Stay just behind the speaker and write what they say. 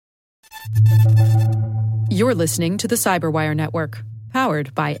You're listening to the Cyberwire Network,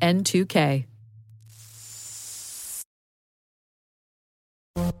 powered by N2K.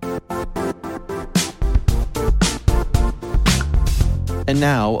 And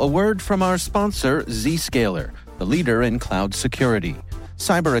now, a word from our sponsor, Zscaler, the leader in cloud security.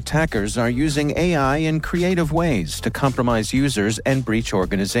 Cyber attackers are using AI in creative ways to compromise users and breach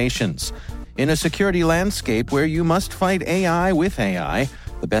organizations. In a security landscape where you must fight AI with AI,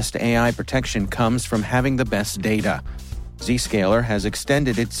 the best AI protection comes from having the best data. Zscaler has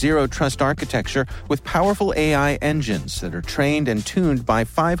extended its zero-trust architecture with powerful AI engines that are trained and tuned by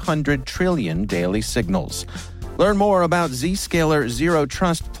 500 trillion daily signals. Learn more about Zscaler Zero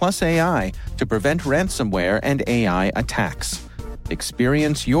Trust Plus AI to prevent ransomware and AI attacks.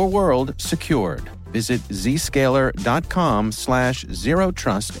 Experience your world secured. Visit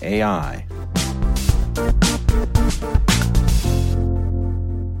zscaler.com/zerotrustai.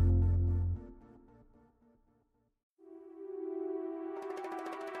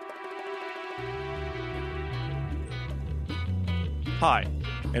 Hi,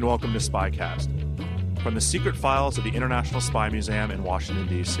 and welcome to Spycast. From the secret files of the International Spy Museum in Washington,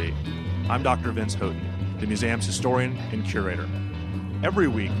 D.C., I'm Dr. Vince Houghton, the museum's historian and curator. Every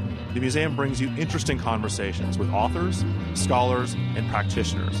week, the museum brings you interesting conversations with authors, scholars, and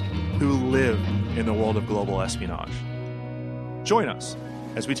practitioners who live in the world of global espionage. Join us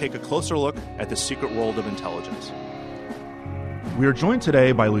as we take a closer look at the secret world of intelligence. We are joined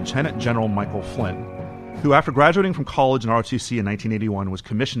today by Lieutenant General Michael Flynn, who, after graduating from college in ROTC in 1981, was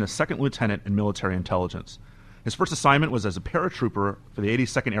commissioned as second lieutenant in military intelligence. His first assignment was as a paratrooper for the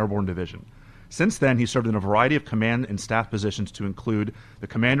 82nd Airborne Division. Since then, he served in a variety of command and staff positions to include the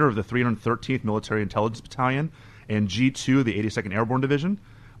commander of the 313th Military Intelligence Battalion and G2 of the 82nd Airborne Division,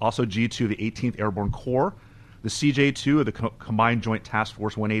 also G2 of the 18th Airborne Corps, the CJ2 of the Combined Joint Task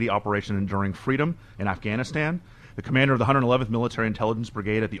Force 180 Operation Enduring Freedom in Afghanistan, the commander of the 111th Military Intelligence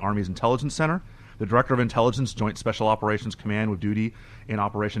Brigade at the Army's Intelligence Center, the Director of Intelligence, Joint Special Operations Command with duty in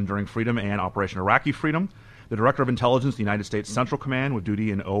Operation Enduring Freedom and Operation Iraqi Freedom, the Director of Intelligence, the United States Central Command with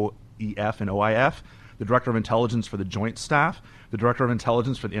duty in OEF and OIF, the Director of Intelligence for the Joint Staff, the Director of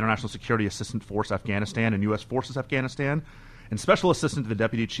Intelligence for the International Security Assistant Force Afghanistan and U.S. Forces Afghanistan, and Special Assistant to the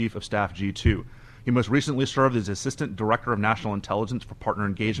Deputy Chief of Staff G2. He most recently served as Assistant Director of National Intelligence for Partner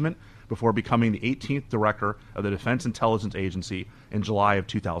Engagement before becoming the 18th Director of the Defense Intelligence Agency in July of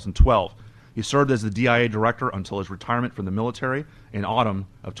 2012. He served as the DIA Director until his retirement from the military in autumn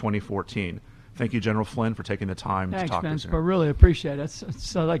of 2014. Thank you, General Flynn, for taking the time to talk to us. Thanks, Vince, but really appreciate it.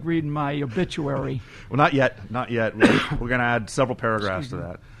 It's like reading my obituary. Well, not yet. We're going to add several paragraphs to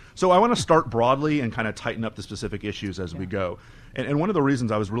that. So I want to start broadly and kind of tighten up the specific issues as we go. And one of the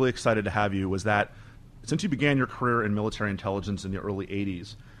reasons I was really excited to have you was that since you began your career in military intelligence in the early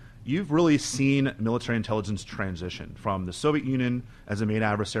 80s, you've really seen military intelligence transition from the Soviet Union as a main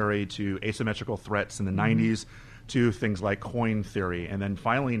adversary to asymmetrical threats in the 90s to things like coin theory, and then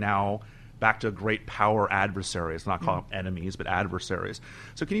finally now back to great power adversaries, not call them enemies, but adversaries.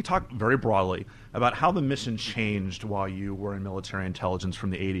 So can you talk very broadly about how the mission changed while you were in military intelligence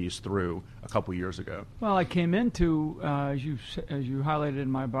from the 80s through a couple years ago? Well, I came into, as you highlighted in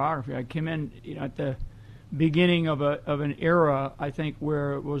my biography, I came in at the beginning of an era, I think,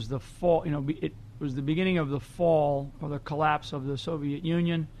 where it was the fall. It was the beginning of the fall or the collapse of the Soviet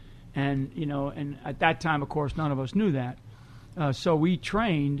Union, and and at that time, of course, none of us knew that. So we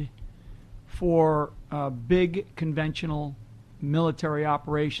trained for big conventional military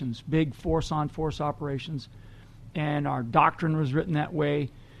operations, big force-on-force operations, and our doctrine was written that way.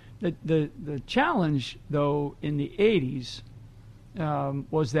 The challenge, though, in the 80s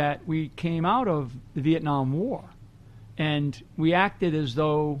was that we came out of the Vietnam War, and we acted as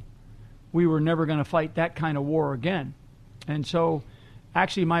though we were never going to fight that kind of war again. And so,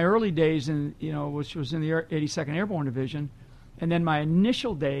 actually, my early days which was in the 82nd Airborne Division, and then my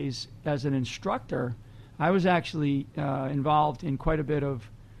initial days as an instructor, I was actually involved in quite a bit of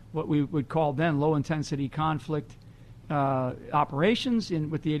what we would call then low-intensity conflict operations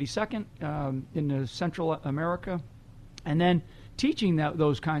with the 82nd in the Central America, and then teaching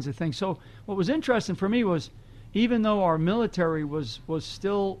those kinds of things. So what was interesting for me was, even though our military was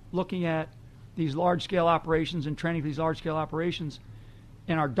still looking at these large-scale operations and training for these large-scale operations,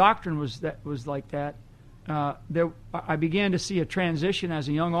 and our doctrine was like that, I began to see a transition as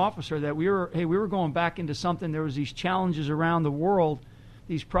a young officer that we were going back into something. There was these challenges around the world,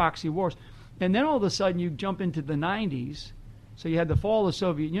 these proxy wars, and then all of a sudden you jump into the 90s. So you had the fall of the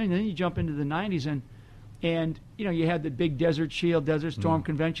Soviet Union, then you jump into the 90s, and you had the big Desert Shield, Desert Storm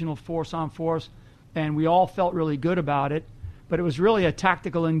conventional force on force, and we all felt really good about it. but it was really a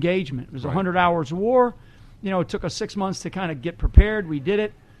tactical engagement. It was 100 hours of war. It took us 6 months to kind of get prepared. We did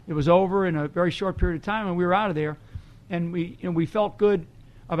it. It was over in a very short period of time, and we were out of there. And we felt good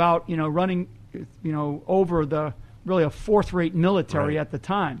about running over the really a fourth-rate military at the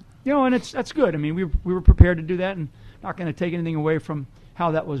time. And that's good. I mean, we were prepared to do that, and not going to take anything away from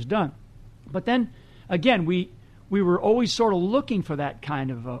how that was done. But then again, we were always sort of looking for that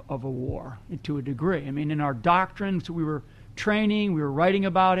kind of a war to a degree. I mean, in our doctrine, so we were training, we were writing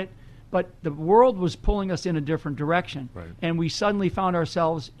about it, but the world was pulling us in a different direction, and we suddenly found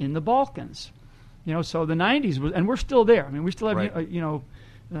ourselves in the Balkans. So the 90s was, and we're still there. I mean, we still have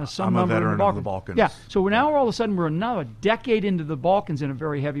some I'm a number veteran of of the Balkans. Yeah. So now all of a sudden we're now a decade into the Balkans in a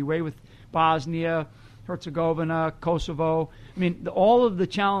very heavy way with Bosnia, Herzegovina, Kosovo. I mean, all of the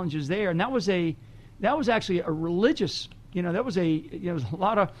challenges there, and that was actually a religious. That was there was a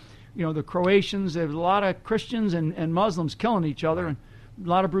lot of, the Croatians. There was a lot of Christians and Muslims killing each other, and a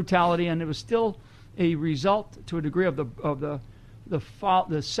lot of brutality, and it was still a result to a degree of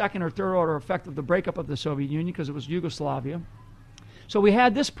the second or third order effect of the breakup of the Soviet Union, because it was Yugoslavia. So we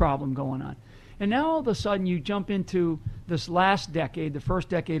had this problem going on. And now all of a sudden you jump into this last decade, the first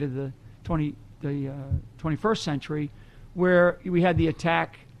decade of the 21st century, where we had the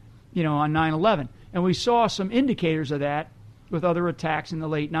attack, on 9/11. And we saw some indicators of that with other attacks in the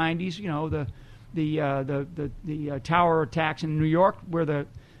late 90s, the tower attacks in New York where the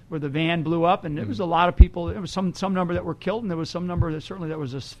van blew up, and there was a lot of people. There was some number that were killed, and there was some number that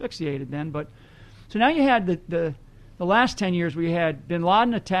was asphyxiated then. But so now you had the last 10 years, we had bin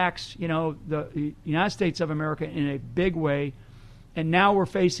Laden attacks, the United States of America in a big way, and now we're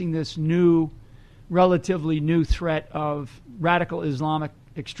facing this relatively new threat of radical Islamic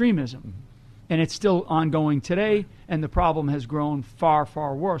extremism. And it's still ongoing today, and the problem has grown far,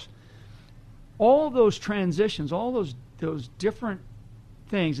 far worse. All of those transitions, all those different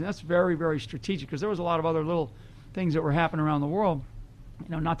things, and that's very, very strategic, because there was a lot of other little things that were happening around the world,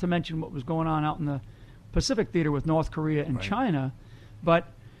 not to mention what was going on out in the Pacific theater with North Korea and China. But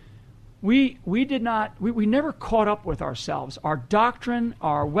we never caught up with ourselves. Our doctrine,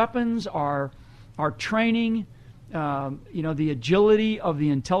 our weapons, our training, the agility of the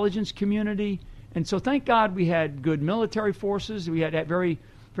intelligence community. And so thank God we had good military forces. We had very,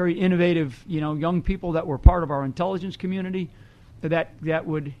 very innovative, young people that were part of our intelligence community that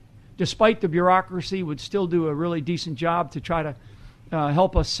would, despite the bureaucracy, would still do a really decent job to try to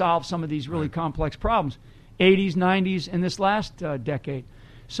help us solve some of these really complex problems. 80s, 90s, and this last decade.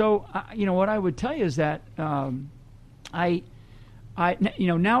 So, what I would tell you is that now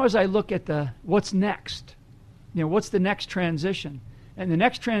as I look at what's next, what's the next transition? And the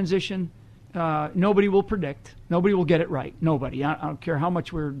next transition, nobody will predict. Nobody will get it right. Nobody. I don't care how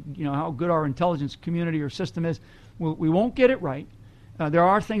much how good our intelligence community or system is. We won't get it right. There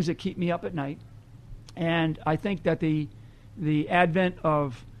are things that keep me up at night. And I think that the advent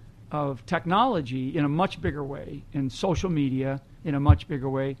of technology in a much bigger way, and social media in a much bigger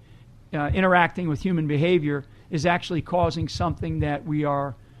way, interacting with human behavior is actually causing something that we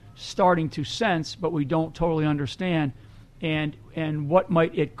are starting to sense, but we don't totally understand, and what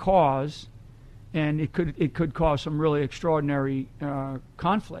might it cause, and it could cause some really extraordinary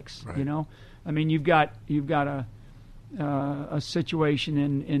conflicts. Right. I mean, you've got a situation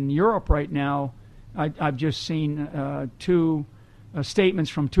in Europe right now. I've just seen two statements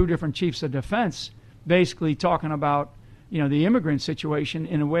from two different chiefs of defense, basically talking about the immigrant situation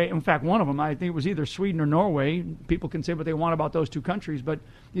in a way. In fact, one of them, I think it was either Sweden or Norway. People can say what they want about those two countries, but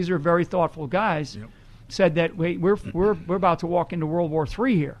these are very thoughtful guys. Yep. Said that we're about to walk into World War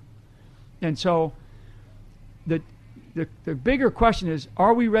III here, and so the bigger question is: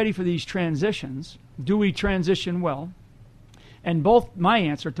 are we ready for these transitions? Do we transition well? And my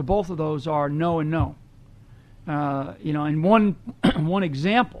answer to both of those are no and no. And one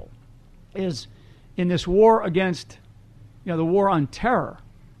example is in this war against, the war on terror.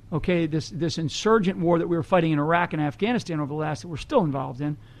 Okay, this insurgent war that we were fighting in Iraq and Afghanistan over the last that we're still involved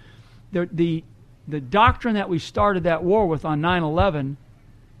in. The doctrine that we started that war with on 9/11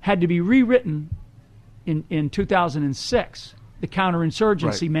 had to be rewritten in 2006. The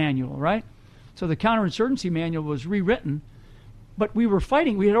counterinsurgency manual, right? So the counterinsurgency manual was rewritten. But we were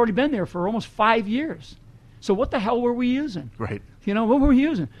fighting. We had already been there for almost 5 years. So what the hell were we using? Right. What were we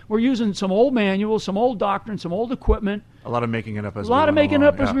using? We're using some old manuals, some old doctrine, some old equipment. A lot of making it up as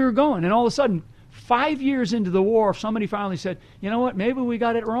we were going. And all of a sudden, 5 years into the war, somebody finally said, you know what, maybe we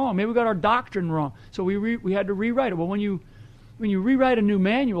got it wrong. Maybe we got our doctrine wrong. So we had to rewrite it. Well, when you rewrite a new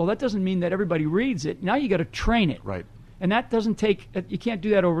manual, that doesn't mean that everybody reads it. Now you got to train it. Right. And that doesn't you can't do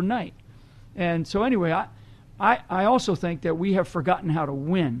that overnight. And so anyway, I also think that we have forgotten how to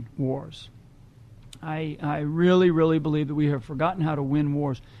win wars. I really, really believe that we have forgotten how to win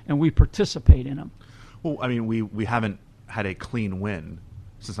wars, and we participate in them. Well, I mean, we haven't had a clean win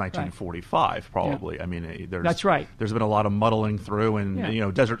since 1945, probably. Yeah. I mean, that's right. There's been a lot of muddling through,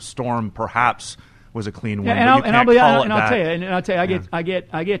 and Desert Storm perhaps was a clean win. Yeah, and I'll tell you,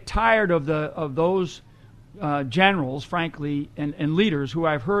 I get tired of those generals, frankly, and leaders who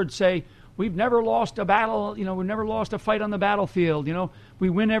I've heard say, we've never lost a battle. We've never lost a fight on the battlefield. We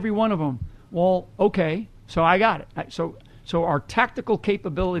win every one of them. Well, okay, so I got it. So our tactical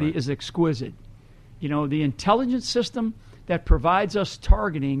capability is exquisite. The intelligence system that provides us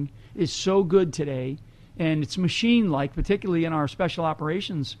targeting is so good today, and it's machine-like, particularly in our special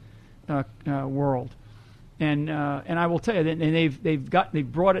operations world. And I will tell you, and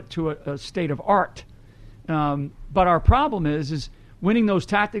they've brought it to a state of art. But our problem is winning those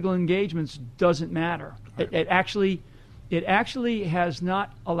tactical engagements doesn't matter. Right. It actually has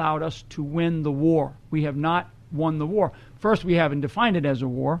not allowed us to win the war. We have not won the war. First, we haven't defined it as a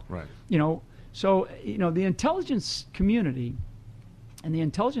war. Right. So the intelligence community and the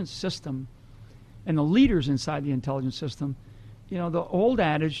intelligence system and the leaders inside the intelligence system, the old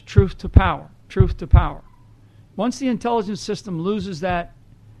adage, truth to power. Once the intelligence system loses that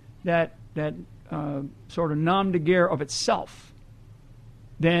sort of nom de guerre of itself,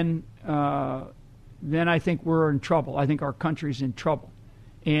 then I think we're in trouble. I think our country's in trouble,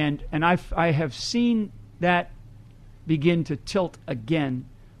 and I have seen that begin to tilt again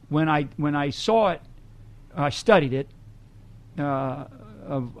when I saw it. I studied it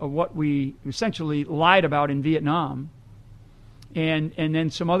of what we essentially lied about in Vietnam, and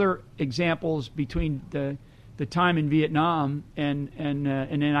then some other examples between the time in Vietnam and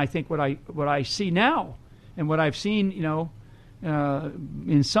then I think what I see now and what I've seen,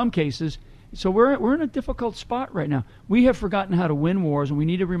 in some cases. So we're in a difficult spot right now. We have forgotten how to win wars, and we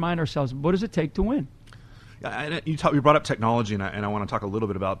need to remind ourselves, what does it take to win? Yeah, you brought up technology, and I want to talk a little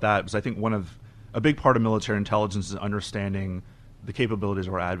bit about that, because I think a big part of military intelligence is understanding the capabilities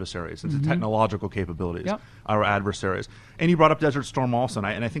of our adversaries, and the technological capabilities of our adversaries. And you brought up Desert Storm also,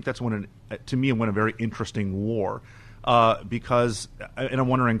 and I think that's to me a very interesting war, because, and I'm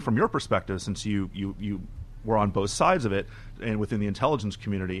wondering from your perspective, since you were on both sides of it and within the intelligence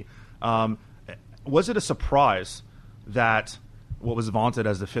community, was it a surprise that what was vaunted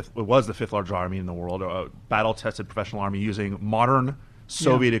as the fifth largest army in the world, a battle-tested professional army using modern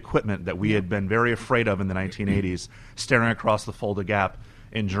Soviet equipment that we had been very afraid of in the 1980s, staring across the Fulda Gap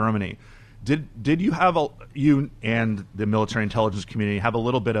in Germany? Did you and the military intelligence community have a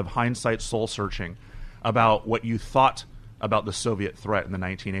little bit of hindsight soul searching about what you thought about the Soviet threat in the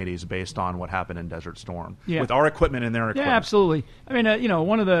 1980s based on what happened in Desert Storm with our equipment and their equipment? Yeah, absolutely. I mean,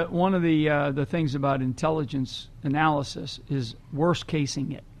 one of the things about intelligence analysis is worst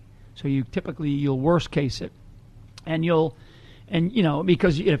casing it. So you'll worst case it,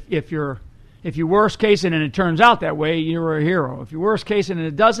 because if you worst case it and it turns out that way, you're a hero. If you worst case it and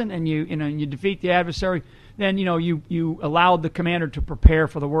it doesn't, and you defeat the adversary, then you allowed the commander to prepare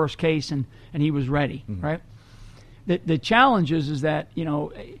for the worst case, and he was ready, right? The challenge is that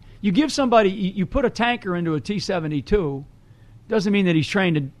you give somebody, you put a tanker into a T-72, doesn't mean that he's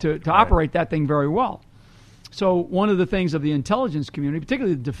trained to operate that thing very well. So one of the things of the intelligence community,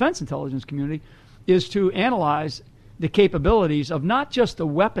 particularly the defense intelligence community, is to analyze the capabilities of not just the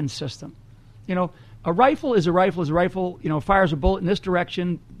weapon system. A rifle is a rifle is a rifle. Fires a bullet in this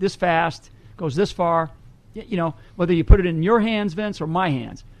direction, this fast, goes this far. Whether you put it in your hands, Vince, or my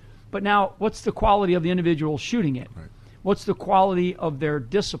hands. But now, what's the quality of the individual shooting it? Right. What's the quality of their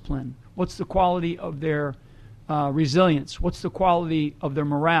discipline? What's the quality of their resilience? What's the quality of their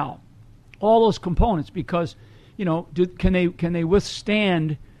morale? All those components, because can they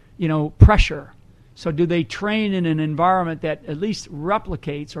withstand pressure? So do they train in an environment that at least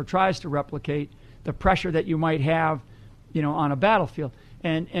replicates or tries to replicate the pressure that you might have, on a battlefield?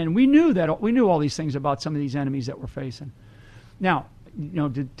 And we knew all these things about some of these enemies that we're facing. Now,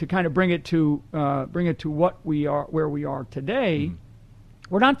 to kind of bring it to where we are today,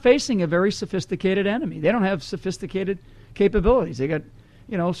 we're not facing a very sophisticated enemy. They don't have sophisticated capabilities. They got,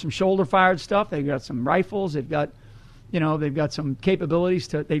 some shoulder-fired stuff. They've got some rifles. They've got some capabilities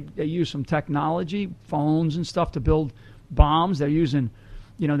they use some technology, phones and stuff to build bombs. They're using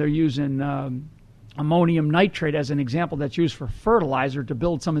ammonium nitrate as an example that's used for fertilizer to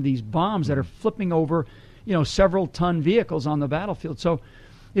build some of these bombs that are flipping over several ton vehicles on the battlefield. So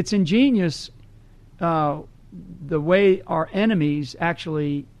it's ingenious the way our enemies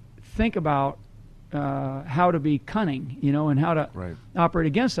actually think about how to be cunning, and how to operate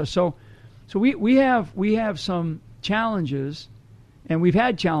against us. So So we have some challenges, and we've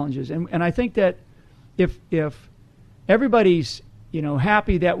had challenges, and I think that if everybody's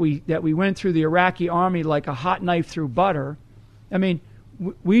happy that we went through the Iraqi army like a hot knife through butter, I mean,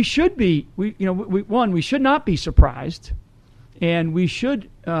 we should be we should not be surprised, and we should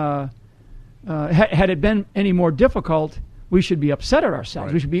had it been any more difficult, we should be upset at ourselves.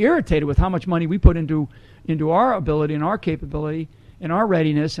 Right. We should be irritated with how much money we put into our ability and our capability and our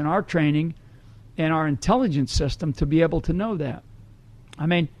readiness and our training and our intelligence system to be able to know that. I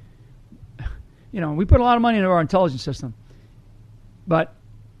mean, we put a lot of money into our intelligence system, but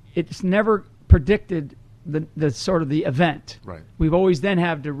it's never predicted the sort of the event. Right. We've always then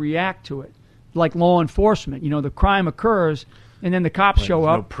have to react to it, like law enforcement. The crime occurs, and then the cops show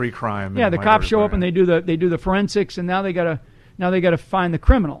up. No pre-crime. Yeah, the cops show up and they do the forensics, and now they gotta find the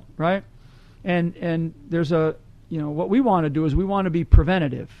criminal, right? And there's what we want to do is we want to be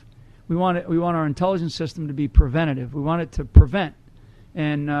preventative. We want our intelligence system to be preventative. We want it to prevent,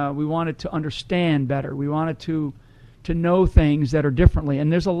 and we want it to understand better. We want it to know things that are differently.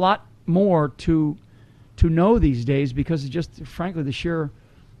 And there's a lot more to know these days because of just, frankly, the sheer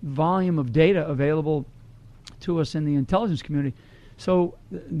volume of data available to us in the intelligence community. So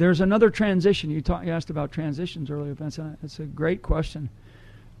there's another transition. You asked about transitions earlier, Vincent. It's a great question.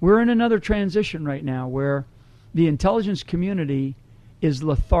 We're in another transition right now where the intelligence community is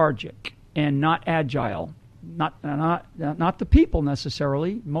lethargic and not agile. Not the people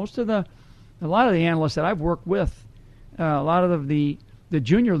necessarily. A lot of the analysts that I've worked with, a lot of the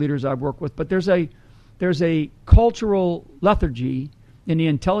junior leaders I've worked with, but there's a cultural lethargy in the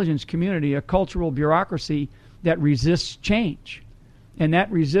intelligence community, a cultural bureaucracy that resists change, and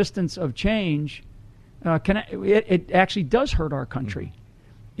that resistance of change it actually does hurt our country.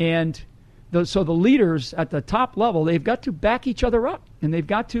 And so the leaders at the top level, they've got to back each other up, and they've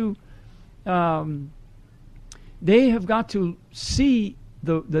got to they have got to see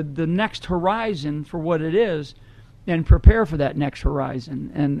the next horizon for what it is and prepare for that next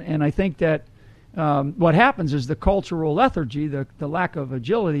horizon. And I think that what happens is the cultural lethargy, the lack of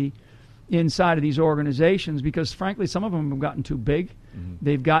agility inside of these organizations, because frankly some of them have gotten too big,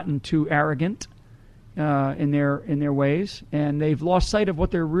 they've gotten too arrogant in their ways, and they've lost sight of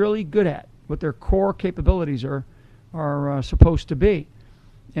what they're really good at, what their core capabilities are supposed to be.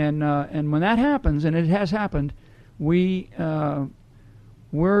 And when that happens, and it has happened, we're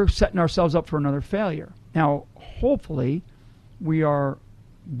setting ourselves up for another failure. Now, hopefully, we are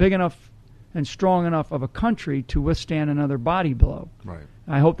big enough and strong enough of a country to withstand another body blow. Right.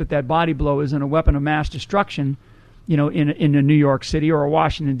 I hope that body blow isn't a weapon of mass destruction, in a New York City or a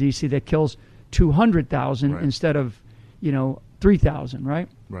Washington, D.C. that kills 200,000 right. instead of 3,000. Right.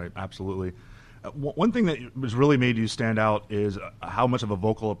 Right. Absolutely. One thing that has really made you stand out is how much of a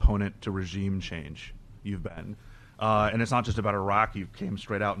vocal opponent to regime change you've been. And it's not just about Iraq. You came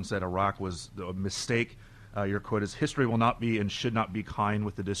straight out and said Iraq was a mistake. Your quote is, "History will not be and should not be kind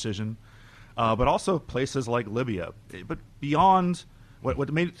with the decision." But also places like Libya. But beyond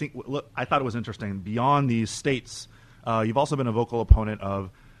what made it think, I thought it was interesting, beyond these states, you've also been a vocal opponent of,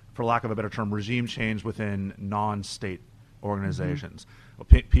 for lack of a better term, regime change within non-state organizations. Well,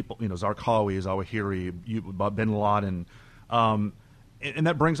 people, Zarqawi, Zawahiri, bin Laden. And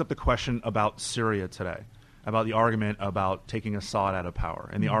that brings up the question about Syria today, about the argument about taking Assad out of power,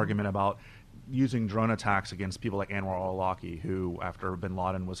 and the argument about using drone attacks against people like Anwar al-Awlaki, who, after bin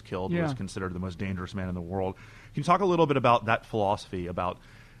Laden was killed, was considered the most dangerous man in the world. Can you talk a little bit about that philosophy, about,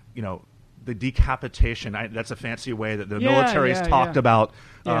 the decapitation? That's a fancy way that the military has talked about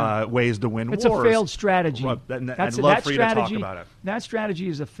ways to win wars. It's a failed strategy. I'd love for you to talk about it. That strategy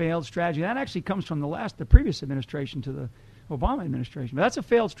is a failed strategy. That actually comes from the previous administration to the Obama administration. But that's a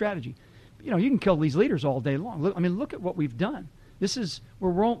failed strategy. You can kill these leaders all day long. Look at what we've done.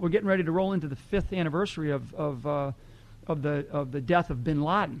 We're getting ready to roll into the 5th anniversary of the death of bin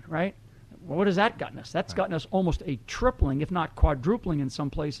Laden, right? Well, what has that gotten us? That's gotten us almost a tripling, if not quadrupling in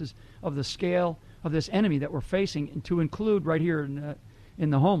some places, of the scale of this enemy that we're facing, and to include right here in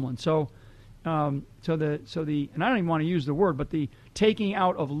the homeland. So and I don't even want to use the word, but the taking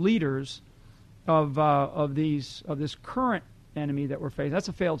out of leaders of this current enemy that we're facing, that's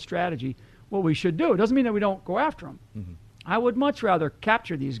a failed strategy. What we should do, it doesn't mean that we don't go after them. Mm-hmm. I would much rather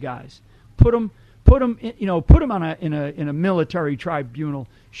capture these guys, put them in a military tribunal,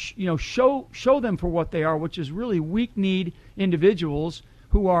 show them for what they are, which is really weak-kneed individuals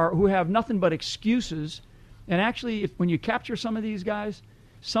who have nothing but excuses. And actually, when you capture some of these guys,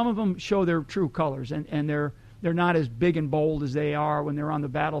 some of them show their true colors, and they're not as big and bold as they are when they're on the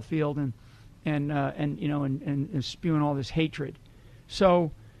battlefield and spewing all this hatred.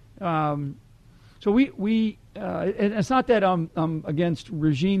 So So and it's not that I'm against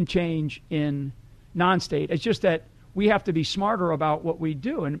regime change in non-state. It's just that we have to be smarter about what we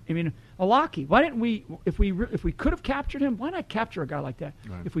do. And I mean, Awlaki, why didn't we? If we could have captured him, why not capture a guy like that?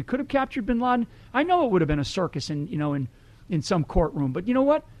 Right. If we could have captured Bin Laden, I know it would have been a circus in some courtroom. But you know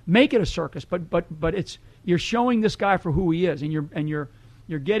what? Make it a circus. But it's you're showing this guy for who he is, and you're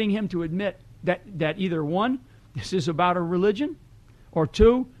getting him to admit that either one, this is about a religion, or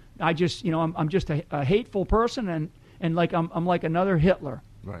two, I'm just a hateful person, and like I'm like another Hitler,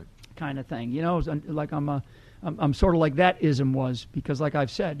 Right. kind of thing. Like I'm sort of like that ism was, because like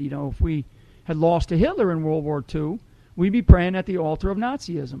I've said, if we had lost to Hitler in World War II, we'd be praying at the altar of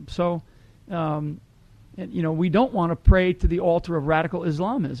Nazism. So, we don't want to pray to the altar of radical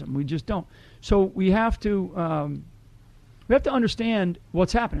Islamism. We just don't. So we have to understand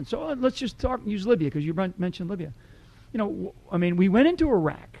what's happening. So let's just use Libya, because you mentioned Libya. We went into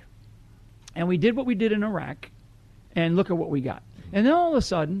Iraq, and we did what we did in Iraq, and look at what we got. And then all of a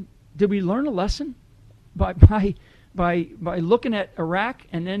sudden, did we learn a lesson by looking at Iraq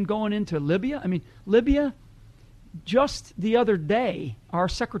and then going into Libya? I mean, Libya, just the other day, our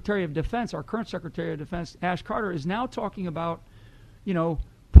Secretary of Defense, our current Secretary of Defense, Ash Carter, is now talking about,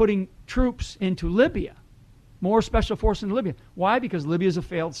 putting troops into Libya, more special forces in Libya. Why? Because Libya is a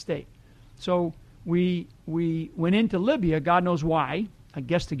failed state. So we went into Libya, God knows why, I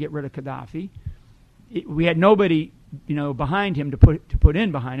guess to get rid of Gaddafi. We had nobody, behind him to put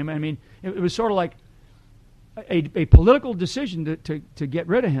in behind him. I mean, it was sort of like a political decision to get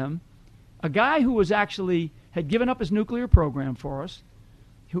rid of him. A guy who was actually had given up his nuclear program for us,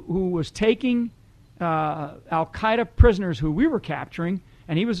 who was taking Al-Qaeda prisoners who we were capturing,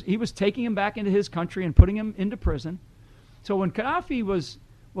 and he was taking them back into his country and putting them into prison. So when Gaddafi was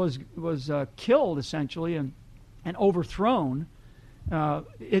killed essentially and overthrown,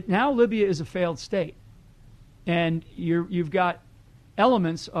 now Libya is a failed state, and you've got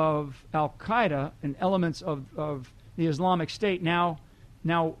elements of Al-Qaeda and elements of the Islamic State now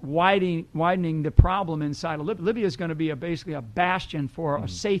widening the problem inside of Libya. Libya is going to be basically a bastion for a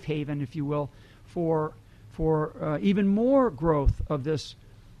safe haven, if you will, for even more growth of this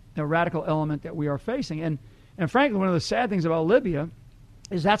radical element that we are facing. And frankly, one of the sad things about Libya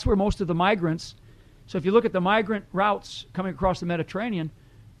is that's where most of the migrants. So if you look at the migrant routes coming across the Mediterranean,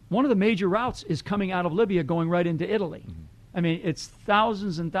 one of the major routes is coming out of Libya going right into Italy. I mean, it's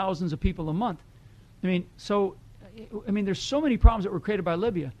thousands and thousands of people a month. There's so many problems that were created by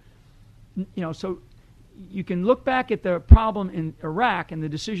Libya. So you can look back at the problem in Iraq and the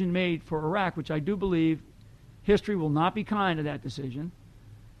decision made for Iraq, which I do believe history will not be kind to that decision.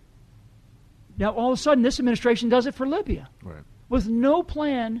 Now, all of a sudden, this administration does it for Libya, Right. with no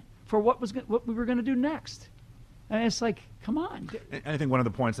plan for what we were going to do next. And it's like, come on. And I think one of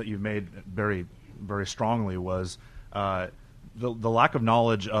the points that you've made very, very strongly was the lack of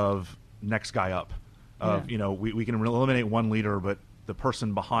knowledge of next guy up. We can eliminate one leader, but the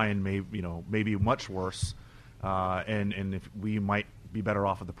person behind may be much worse, and if we might be better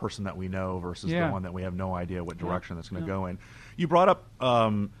off with the person that we know versus the one that we have no idea what direction that's going to go in. You brought up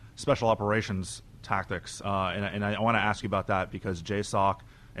special operations tactics, and I want to ask you about that because JSOC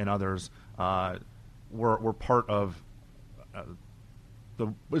and others were part of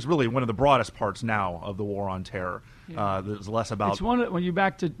was really one of the broadest parts now of the war on terror. There's less about it's one when you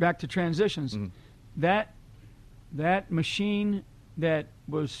back to transitions. That machine that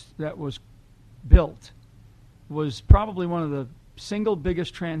was built was probably one of the single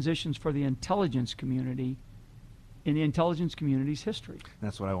biggest transitions for the intelligence community in the intelligence community's history.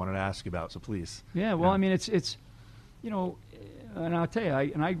 That's what I wanted to ask you about. So please. Yeah. Well, I mean, it's and I'll tell you,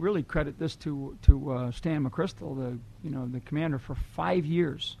 I really credit this to Stan McChrystal, the commander for 5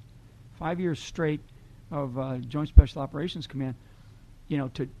 years straight of Joint Special Operations Command.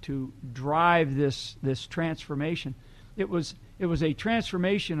 To drive this transformation. It was a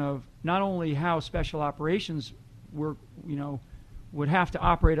transformation of not only how special operations would have to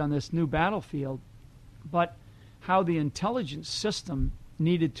operate on this new battlefield, but how the intelligence system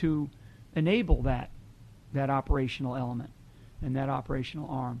needed to enable that operational element and that operational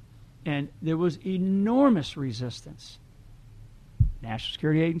arm. And there was enormous resistance. National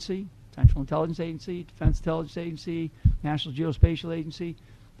Security Agency, Central Intelligence Agency, Defense Intelligence Agency, National Geospatial Agency,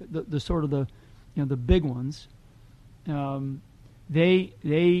 the sort of the big ones.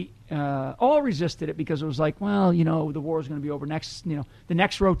 They all resisted it because it was like, well, the war is going to be over next, the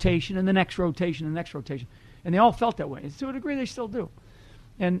next rotation and the next rotation and the next rotation, and they all felt that way. To a degree, they still do.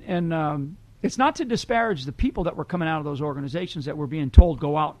 And it's not to disparage the people that were coming out of those organizations that were being told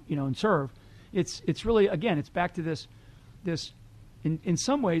go out, and serve. It's really, again, it's back to this in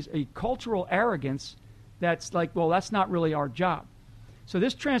some ways, a cultural arrogance that's like, well, that's not really our job. So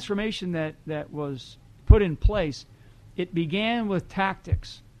this transformation that was put in place, it began with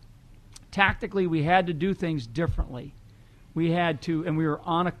tactics. Tactically, we had to do things differently. We had to, and we were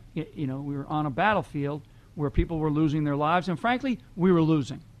on a battlefield where people were losing their lives, and frankly, we were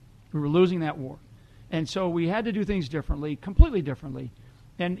losing. We were losing that war. And so we had to do things differently, completely differently.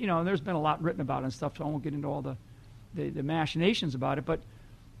 And, there's been a lot written about it and stuff, so I won't get into all the machinations about it, but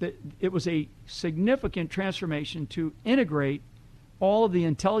it was a significant transformation to integrate all of the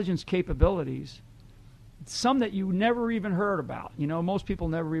intelligence capabilities, some that you never even heard about. Most people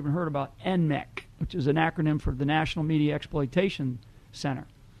never even heard about NMEC, which is an acronym for the National Media Exploitation Center.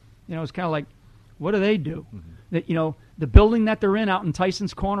 It's kind of like, what do they do? Mm-hmm. That the building that they're in out in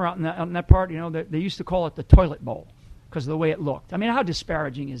Tyson's Corner, out in that part, they used to call it the toilet bowl because of the way it looked. I mean, how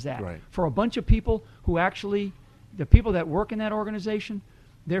disparaging is that? Right. For a bunch of people who actually, the people that work in that organization,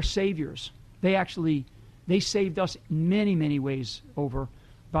 they're saviors. They saved us in many, many ways over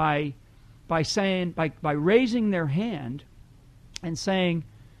by raising their hand and saying,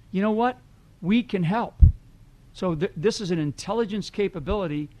 you know what, we can help. So this is an intelligence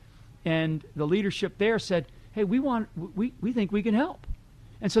capability, and the leadership there said, hey, we think we can help.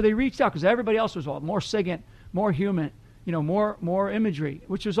 And so they reached out because everybody else was all more SIGINT, more human, more imagery,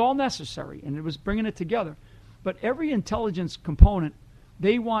 which was all necessary, and it was bringing it together. But every intelligence component,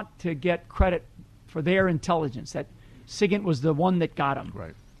 they want to get credit for their intelligence. That SIGINT was the one that got them.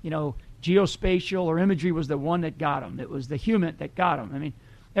 Right. Geospatial or imagery was the one that got them. It was the human that got them. I mean,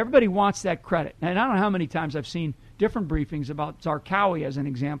 everybody wants that credit. And I don't know how many times I've seen different briefings about Zarqawi as an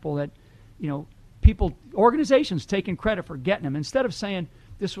example that, organizations taking credit for getting them instead of saying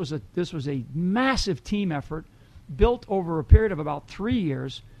this was a massive team effort built over a period of about 3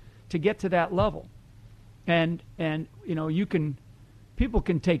 years to get to that level. And people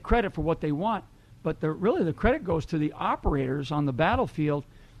can take credit for what they want, but the credit goes to the operators on the battlefield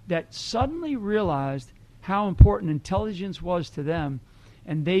that suddenly realized how important intelligence was to them,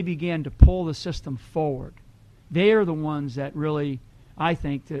 and they began to pull the system forward. They are the ones that really, I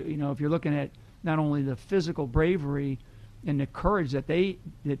think, if you're looking at not only the physical bravery and the courage and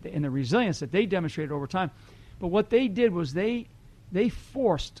the resilience that they demonstrated over time, but what they did was they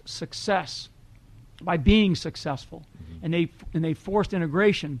forced success by being successful, and they forced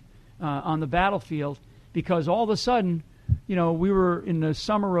integration on the battlefield, because all of a sudden, we were in the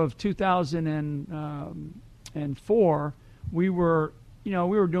summer of 2004. We were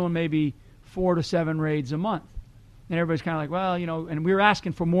doing maybe 4 to 7 raids a month, and everybody's kind of like, well, and we were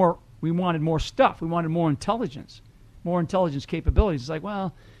asking for more. We wanted more stuff. We wanted more intelligence capabilities. It's like,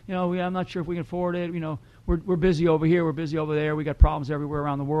 well, I'm not sure if we can afford it. We're busy over here. We're busy over there. We got problems everywhere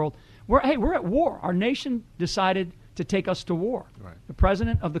around the world. We're at war. Our nation decided to take us to war. Right. The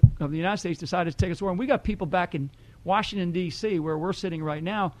president of the United States decided to take us to war, and we got people back in Washington, D.C., where we're sitting right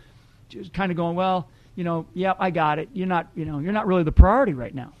now, just kind of going, well, yeah, I got it. You're not really the priority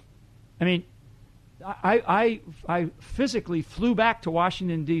right now. I mean, I physically flew back to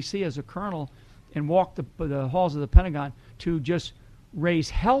Washington, D.C. as a colonel and walked the halls of the Pentagon to just raise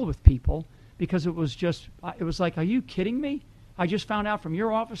hell with people, because it was like, are you kidding me? I just found out from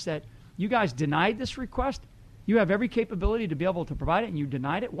your office that you guys denied this request. You have every capability to be able to provide it, and you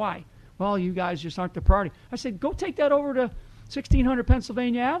denied it. Why? Well, you guys just aren't the priority. I said, go take that over to 1600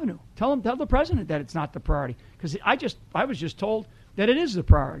 Pennsylvania Avenue. Tell the president that it's not the priority, because I was just told that it is the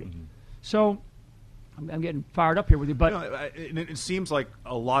priority. Mm-hmm. So I'm getting fired up here with you, but it seems like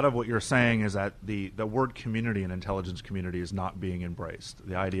a lot of what you're saying is that the word community and intelligence community is not being embraced.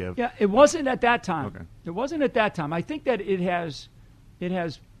 The idea of it wasn't at that time. Okay. It wasn't at that time. I think that it has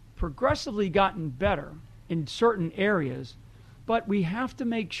progressively gotten better in certain areas, but we have to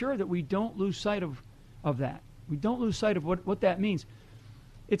make sure that we don't lose sight of that. We don't lose sight of what that means.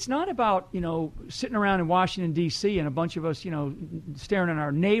 It's not about sitting around in Washington D.C. and a bunch of us staring at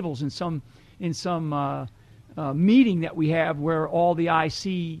our navels in some meeting that we have where all the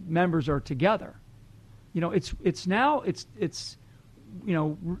IC members are together. It's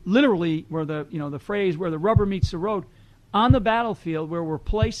literally where the phrase where the rubber meets the road on the battlefield, where we're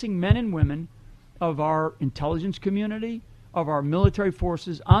placing men and women of our intelligence community, of our military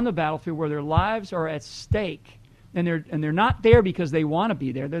forces on the battlefield, where their lives are at stake, and they're not there because they want to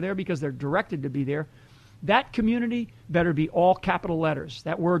be there. They're there because they're directed to be there. That community better be all capital letters.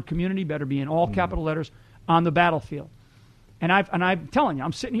 That word community better be in all capital letters on the battlefield. And I'm telling you,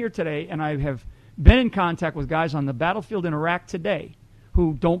 I'm sitting here today, and I have been in contact with guys on the battlefield in Iraq today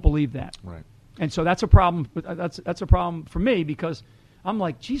who don't believe that. Right. And so that's a problem. That's a problem for me, because I'm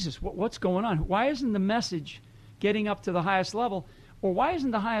like, Jesus, what's going on? Why isn't the message getting up to the highest level? Or why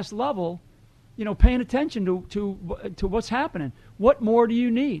isn't the highest level, paying attention to what's happening? What more do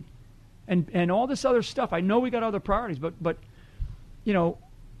you need? And all this other stuff. I know we got other priorities, but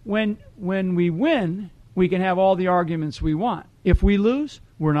when we win, we can have all the arguments we want. If we lose,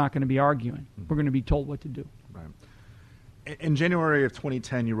 we're not going to be arguing. We're going to be told what to do. Right. In January of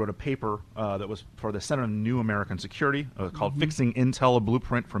 2010, you wrote a paper that was for the Center of New American Security called "Fixing Intel: A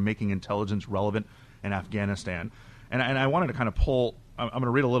Blueprint for Making Intelligence Relevant in Afghanistan." And I wanted to kind of pull. I'm going to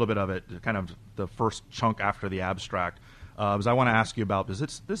read a little bit of it, kind of the first chunk after the abstract, because I want to ask you about this.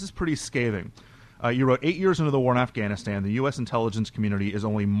 This is pretty scathing. You wrote, 8 years into the war in Afghanistan, the U.S. intelligence community is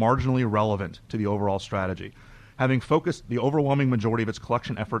only marginally relevant to the overall strategy. Having focused the overwhelming majority of its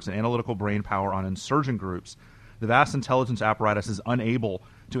collection efforts and analytical brain power on insurgent groups, the vast intelligence apparatus is unable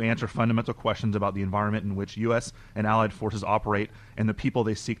to answer fundamental questions about the environment in which U.S. and allied forces operate and the people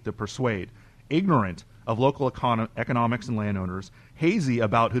they seek to persuade. Ignorant of local economics and landowners, hazy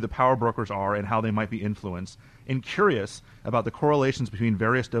about who the power brokers are and how they might be influenced, and curious about the correlations between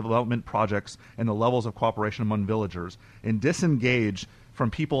various development projects and the levels of cooperation among villagers, and disengaged from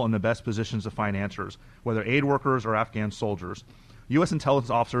people in the best positions to find answers, whether aid workers or Afghan soldiers. U.S.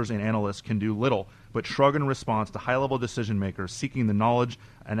 intelligence officers and analysts can do little but shrug in response to high-level decision-makers seeking the knowledge,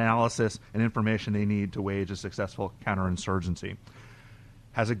 analysis, and information they need to wage a successful counterinsurgency.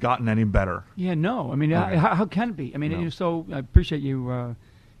 Has it gotten any better? Yeah, no. I mean, how can it be? I mean, so I appreciate you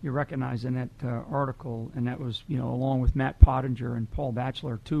recognizing that article, and that was, along with Matt Pottinger and Paul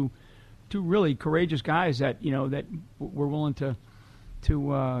Batchelor, two really courageous guys that that were willing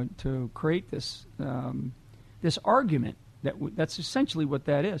to create this this argument that's essentially what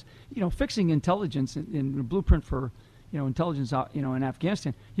that is. Fixing intelligence in the blueprint for intelligence in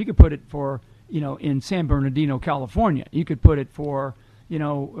Afghanistan. You could put it for in San Bernardino, California. You could put it for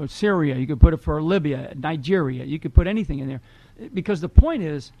Syria. You could put it for Libya, Nigeria. You could put anything in there, because the point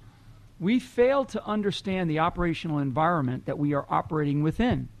is, we fail to understand the operational environment that we are operating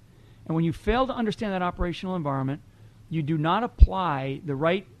within. And when you fail to understand that operational environment, you do not apply the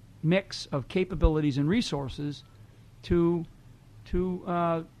right mix of capabilities and resources to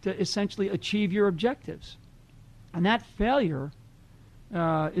essentially achieve your objectives. And that failure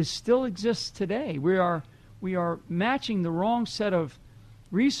still exists today. We are matching the wrong set of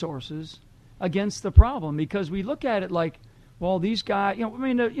resources against the problem, because we look at it like, well, these guys,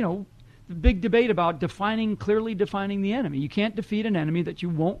 the big debate about clearly defining the enemy. You can't defeat an enemy that you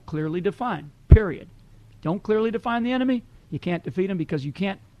won't clearly define, period. Don't clearly define the enemy, you can't defeat them, because you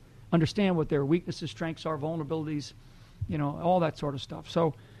can't understand what their weaknesses, strengths are, vulnerabilities, all that sort of stuff.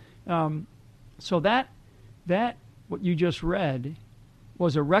 So that what you just read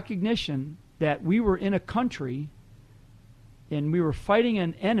was a recognition that we were in a country and we were fighting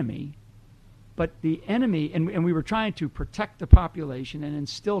an enemy, but the enemy, and we were trying to protect the population and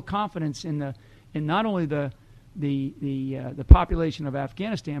instill confidence in not only the population of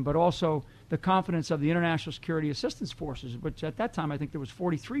Afghanistan, but also the confidence of the International Security Assistance Forces, which at that time I think there was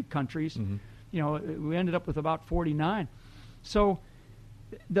 43 countries. We ended up with about 49. So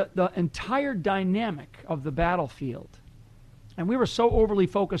the entire dynamic of the battlefield, and we were so overly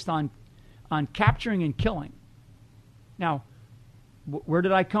focused on capturing and killing. Now, where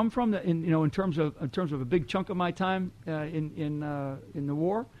did I come from? In terms of a big chunk of my time in the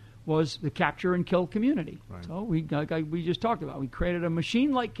war was the capture and kill community. Right. So we just talked about, we created a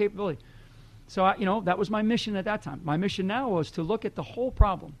machine-like capability. So that was my mission at that time. My mission now was to look at the whole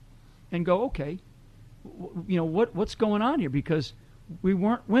problem and go, okay, what's going on here? Because we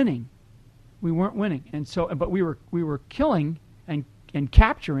weren't winning. And so, but we were killing and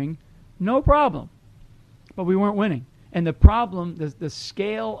capturing, no problem, but we weren't winning. And the problem, the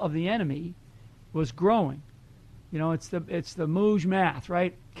scale of the enemy was growing. It's the Mooj math,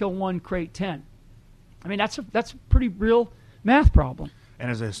 right? Kill 1, create 10. I mean, that's a pretty real math problem.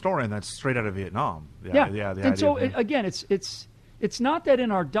 And as a historian, that's straight out of Vietnam. And so again, it's not that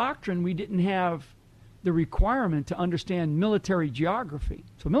in our doctrine we didn't have the requirement to understand military geography.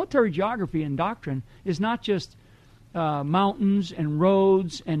 So military geography and doctrine is not just mountains and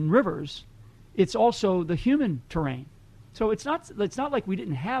roads and rivers. It's also the human terrain. So it's not like we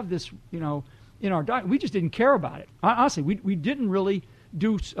didn't have this, in our doctrine. We just didn't care about it. Honestly, we didn't really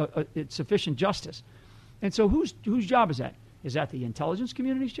do it sufficient justice. And so whose job is that? Is that the intelligence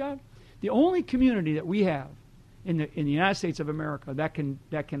community's job? The only community that we have in the United States of America that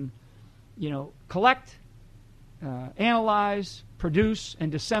can collect, analyze, produce,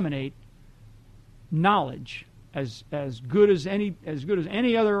 and disseminate knowledge as good as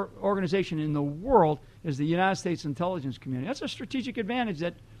any other organization in the world is the United States intelligence community. That's a strategic advantage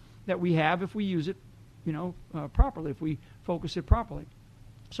that we have if we use it properly, if we focus it properly.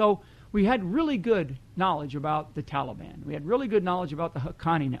 So we had really good knowledge about the Taliban. We had really good knowledge about the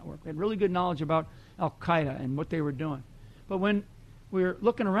Haqqani network. We had really good knowledge about Al-Qaeda and what they were doing. But when we're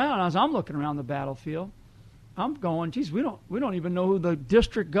looking around, as I'm looking around the battlefield, I'm going, geez, we don't even know who the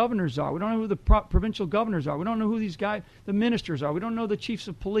district governors are. We don't know who the provincial governors are. We don't know who these guys, the ministers are. We don't know the chiefs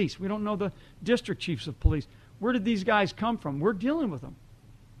of police. We don't know the district chiefs of police. Where did these guys come from? We're dealing with them.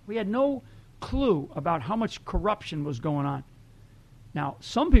 We had no clue about how much corruption was going on. Now,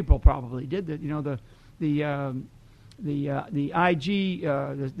 some people probably did that. The IG,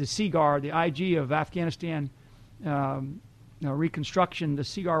 the SIGAR, the IG of Afghanistan Reconstruction, the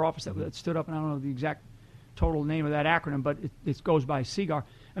SIGAR office that stood up, and I don't know the exact total name of that acronym, but it goes by SIGAR.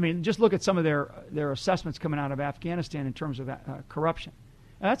 I mean, just look at some of their assessments coming out of Afghanistan in terms of corruption.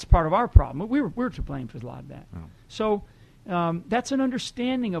 That's part of our problem. We're to blame for a lot of that. Oh. So that's an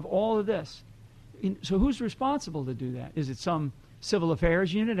understanding of all of this. So who's responsible to do that? Is it some civil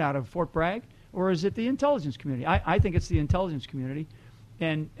affairs unit out of Fort Bragg, or is it the intelligence community? I think it's the intelligence community,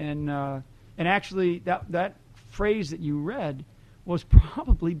 and actually that phrase that you read was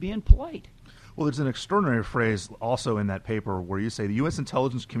probably being polite. Well, there's an extraordinary phrase also in that paper where you say the U.S.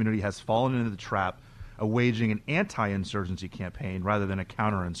 intelligence community has fallen into the trap of waging an anti-insurgency campaign rather than a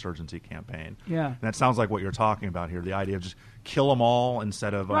counter-insurgency campaign. Yeah, and that sounds like what you're talking about here, the idea of just kill them all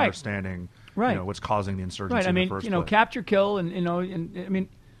instead of understanding what's causing the insurgency in the first place. Capture, kill, and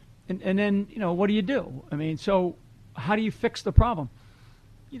then what do you do? I mean, so how do you fix the problem?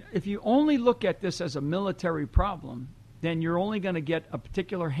 If you only look at this as a military problem, then you're only going to get a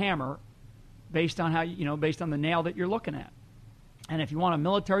particular hammer based on based on the nail that you're looking at. And if you want a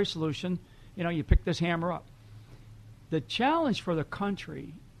military solution, you pick this hammer up. The challenge for the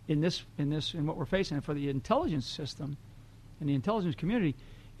country in what we're facing, and for the intelligence system and the intelligence community,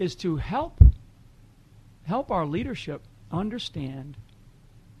 is to help our leadership understand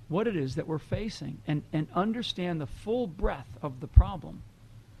what it is that we're facing and understand the full breadth of the problem.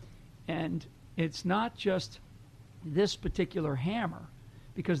 And it's not just this particular hammer,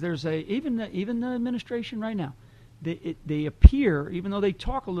 because there's even the administration right now, they appear, even though they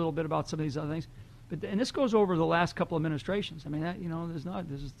talk a little bit about some of these other things, and this goes over the last couple of administrations. I mean,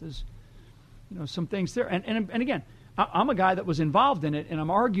 there's some things there, and again, I'm a guy that was involved in it, and I'm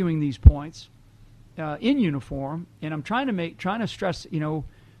arguing these points in uniform, and I'm trying to stress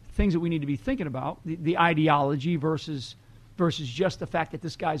things that we need to be thinking about, the ideology versus just the fact that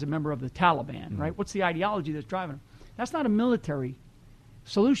this guy's a member of the Taliban, right? What's the ideology that's driving him? That's not a military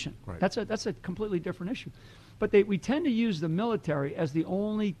solution. Right. That's a completely different issue. But we tend to use the military as the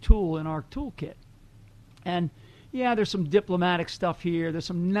only tool in our toolkit. And yeah, there's some diplomatic stuff here. There's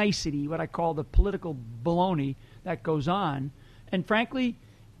some nicety, what I call the political baloney that goes on. And frankly,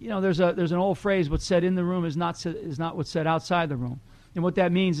 there's an old phrase: "What's said in the room is not what's said outside the room." And what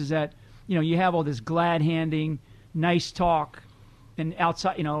that means is that you have all this glad handing, nice talk, and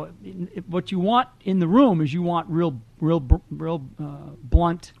outside, what you want in the room is you want real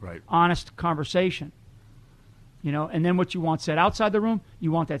blunt, honest conversation. And then what you want said outside the room,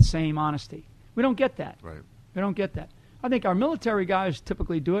 you want that same honesty. We don't get that. Right. We don't get that. I think our military guys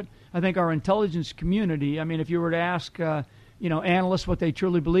typically do it. I think our intelligence community, if you were to ask, analysts what they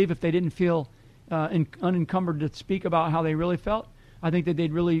truly believe, if they didn't feel unencumbered to speak about how they really felt, I think that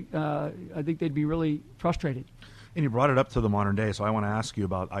they'd be really frustrated. And you brought it up to the modern day, so I want to ask you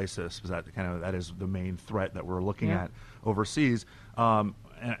about ISIS, because that is the main threat that we're looking at overseas.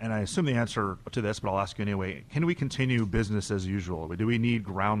 And I assume the answer to this, but I'll ask you anyway. Can we continue business as usual? Do we need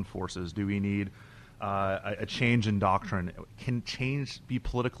ground forces? Do we need a change in doctrine? Can change be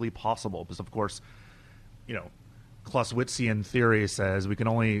politically possible? Because, of course, Clausewitzian theory says we can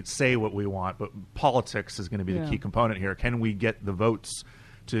only say what we want, but politics is going to be the key component here. Can we get the votes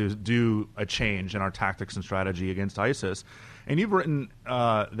to do a change in our tactics and strategy against ISIS? And you've written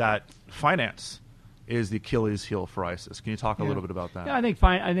that finance is the Achilles heel for ISIS. Can you talk a little bit about that? Yeah, I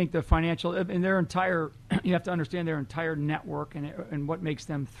think the financial and their entire you have to understand their entire network and what makes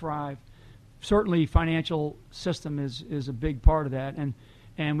them thrive. Certainly, financial system is a big part of that,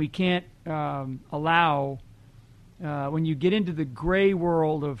 and we can't allow when you get into the gray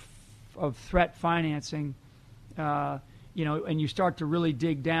world of threat financing. And you start to really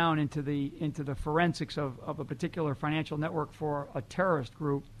dig down into the forensics of a particular financial network for a terrorist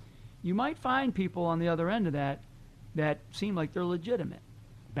group, you might find people on the other end of that seem like they're legitimate.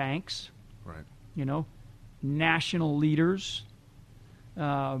 Banks, right? National leaders,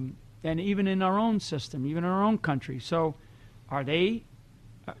 and even in our own system, even in our own country. So, are they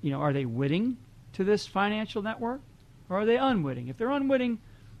witting to this financial network, or are they unwitting? If they're unwitting,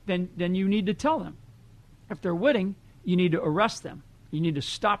 then you need to tell them. If they're witting, you need to arrest them. You need to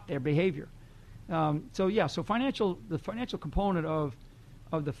stop their behavior. So the financial component of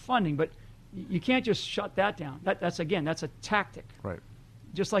the funding, but you can't just shut that down. That's a tactic. Right.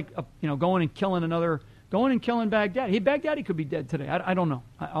 Just like going and killing Baghdadi. Baghdadi could be dead today. I don't know.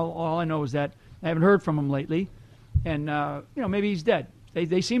 All I know is that I haven't heard from him lately, and maybe he's dead.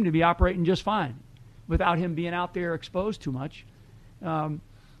 They seem to be operating just fine without him being out there exposed too much.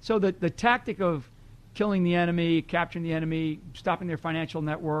 So the tactic of killing the enemy, capturing the enemy, stopping their financial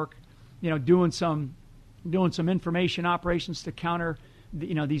network, doing some information operations to counter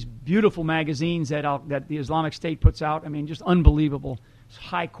these beautiful magazines that the Islamic State puts out. I mean, just unbelievable. It's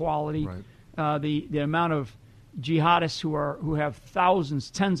high quality. Right. The amount of jihadists who have thousands,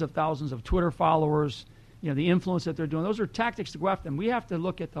 tens of thousands of Twitter followers, the influence that they're doing. Those are tactics to go after them. We have to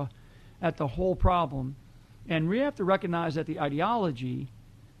look at the whole problem, and we have to recognize that the ideology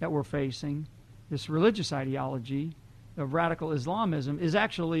that we're facing, this religious ideology of radical Islamism, is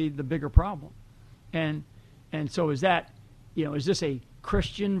actually the bigger problem. And so is this a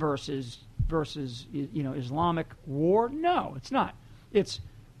Christian versus Islamic war? No, it's not. It's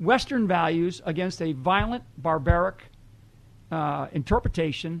Western values against a violent, barbaric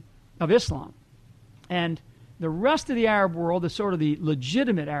interpretation of Islam. And the rest of the Arab world, the sort of the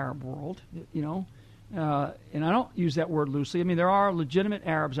legitimate Arab world, and I don't use that word loosely. I mean, there are legitimate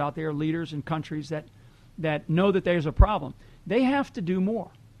Arabs out there, leaders in countries that know that there's a problem. They have to do more.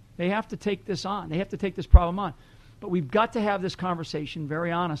 They have to take this on. They have to take this problem on. But we've got to have this conversation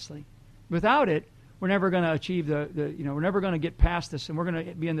very honestly. Without it, we're never going to achieve we're never going to get past this, and we're going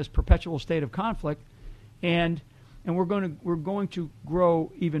to be in this perpetual state of conflict, and we're going to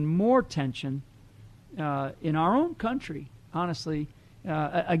grow even more tension in our own country. Honestly,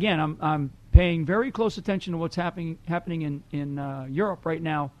 again, I'm paying very close attention to what's happening in Europe right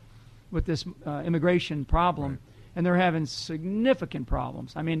now with this immigration problem, right. And they're having significant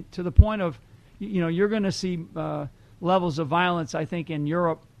problems. I mean, to the point of you're going to see levels of violence, I think, in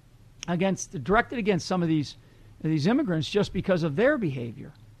Europe directed against some of these immigrants just because of their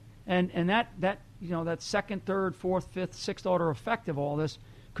behavior, and that second, third, fourth, fifth, sixth order effect of all this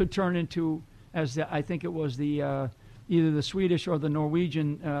could turn into, I think it was either the Swedish or the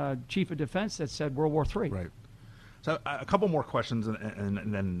Norwegian chief of defense that said World War III. Right. So a couple more questions,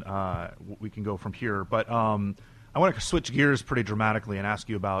 and then we can go from here. But I want to switch gears pretty dramatically and ask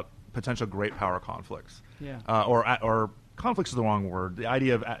you about potential great power conflicts. Yeah. Or conflicts is the wrong word. The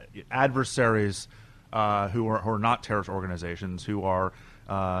idea of adversaries who are not terrorist organizations, who are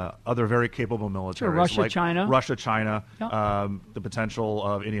other very capable militaries. Sure, Russia, like China. Russia, China, yeah. The potential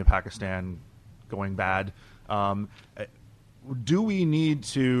of India, Pakistan going bad. Do we need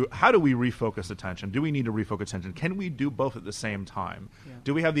to, how do we refocus attention? Do we need to refocus attention? Can we do both at the same time? Yeah.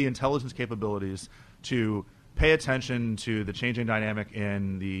 Do we have the intelligence capabilities to pay attention to the changing dynamic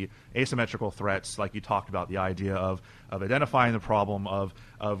in the asymmetrical threats, like you talked about, the idea of identifying the problem, of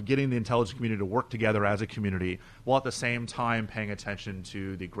getting the intelligence community to work together as a community, while at the same time paying attention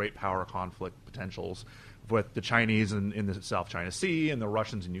to the great power conflict potentials with the Chinese in the South China Sea and the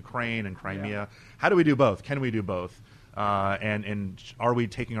Russians in Ukraine and Crimea? Yeah. How do we do both? Can we do both? And are we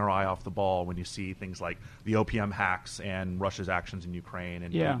taking our eye off the ball when you see things like the OPM hacks and Russia's actions in Ukraine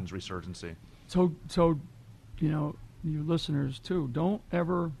and Yeah. Putin's resurgency? So you listeners too, don't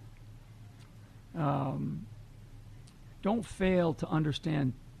ever don't fail to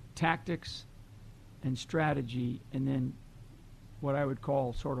understand tactics and strategy, and then what I would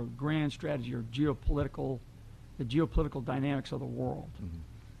call sort of grand strategy or the geopolitical dynamics of the world.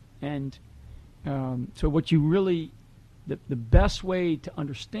 Mm-hmm. And so what you really, the best way to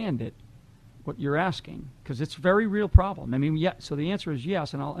understand it, what you're asking, because it's a very real problem. I mean, yeah. So the answer is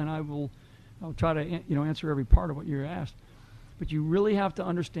yes, and I'll try to answer every part of what you asked. But you really have to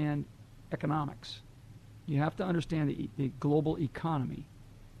understand economics. You have to understand the global economy.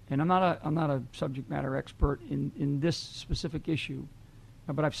 And I'm not a subject matter expert in this specific issue,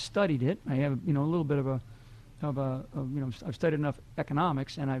 but I've studied it. I have a little bit of I've studied enough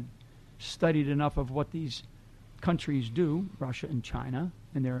economics, and I've studied enough of what these countries do, Russia and China,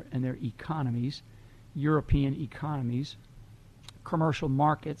 and their economies, European economies, commercial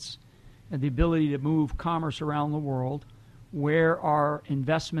markets, and the ability to move commerce around the world. Where are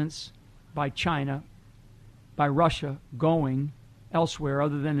investments by China, by Russia going elsewhere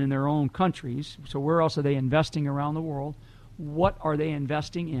other than in their own countries? So where else are they investing around the world? What are they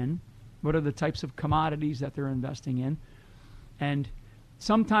investing in? What are the types of commodities that they're investing in? And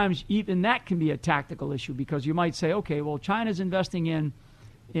sometimes even that can be a tactical issue, because you might say, okay, well, China's investing in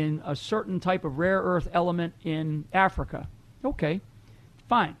a certain type of rare earth element in Africa. Okay,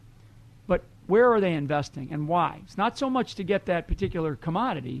 fine. But where are they investing and why? It's not so much to get that particular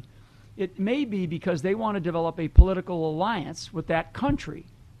commodity. It may be because they want to develop a political alliance with that country.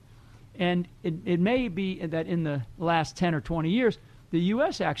 And it may be that in the last 10 or 20 years, the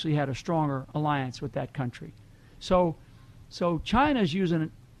U.S. actually had a stronger alliance with that country. So China's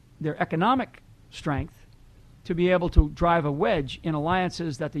using their economic strength to be able to drive a wedge in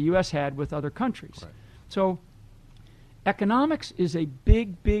alliances that the U.S. had with other countries. Right. So economics is a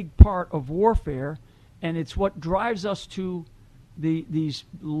big, big part of warfare, and it's what drives us to these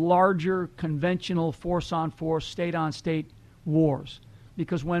larger conventional force-on-force, state-on-state wars.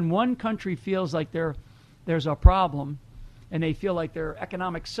 Because when one country feels like there's a problem and they feel like their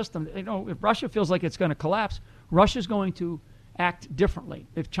economic system, if Russia feels like it's going to collapse, Russia's going to act differently.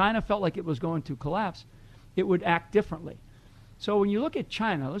 If China felt like it was going to collapse, it would act differently. So when you look at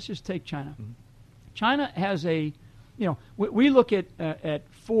China, let's just take China. Mm-hmm. China has we look at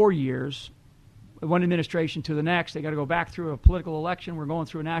 4 years, one administration to the next. They got to go back through a political election. We're going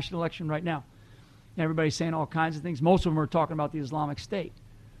through a national election right now. Everybody's saying all kinds of things. Most of them are talking about the Islamic State.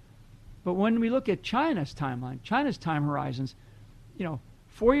 But when we look at China's timeline, China's time horizons,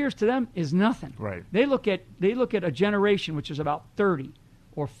 4 years to them is nothing. Right. They look at a generation which is about 30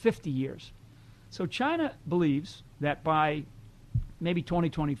 or 50 years. So China believes that by maybe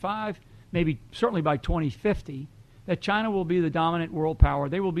 2025, maybe certainly by 2050, that China will be the dominant world power.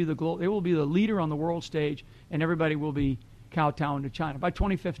 They will be the leader on the world stage, and everybody will be kowtowing to China by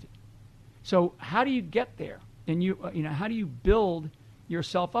 2050. So how do you get there? And how do you build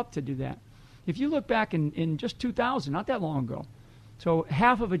yourself up to do that? If you look back in just 2000, not that long ago, so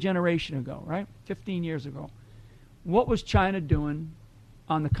half of a generation ago, right, 15 years ago, what was China doing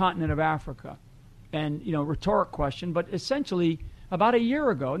on the continent of Africa? And, rhetoric question, but essentially about a year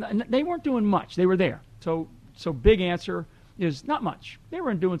ago, they weren't doing much. They were there. So big answer is not much. They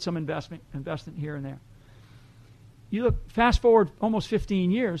were doing some investment here and there. You look fast forward almost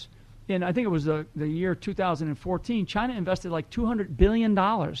 15 years, and I think it was the year 2014, China invested like $200 billion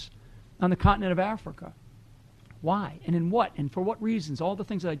on the continent of Africa. Why? And in what? And for what reasons? All the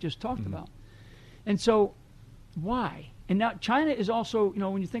things that I just talked about. And so why? And now China is also,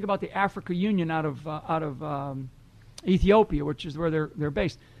 when you think about the Africa Union out of Ethiopia, which is where they're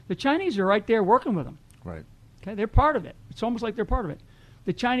based, the Chinese are right there working with them. Right. Okay, they're part of it. It's almost like they're part of it.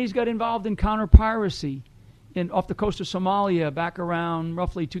 The Chinese got involved in counter-piracy off the coast of Somalia back around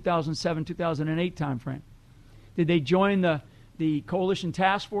roughly 2007, 2008 timeframe. Did they join the coalition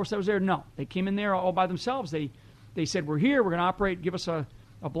task force that was there? No. They came in there all by themselves. They said, we're here, we're going to operate, give us a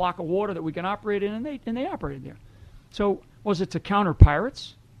block of water that we can operate in, and they operated there. So was it to counter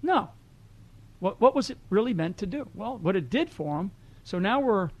pirates? No. What was it really meant to do? Well, what it did for them, so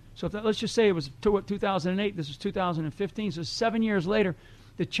now let's just say it was 2008, this is 2015, so 7 years later,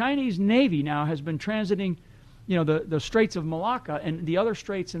 the Chinese Navy now has been transiting, the Straits of Malacca and the other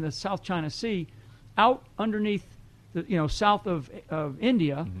straits in the South China Sea out underneath the, south of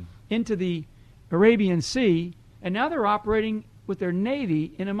India into the Arabian Sea, and now they're operating with their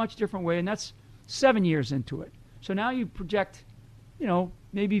Navy in a much different way, and that's 7 years into it. So now you project,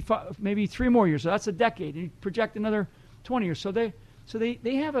 maybe 3 more years, so that's a decade, and you project another 20 years. So they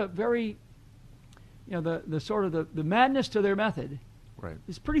have a very, the sort of the madness to their method right.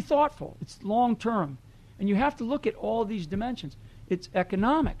 is pretty thoughtful. It's long term. And you have to look at all these dimensions. It's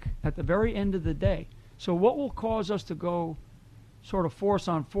economic at the very end of the day. So what will cause us to go sort of force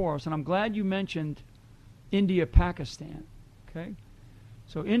on force? And I'm glad you mentioned India, Pakistan. Okay?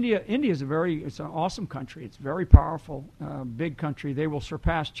 So India is it's an awesome country. It's very powerful, big country. They will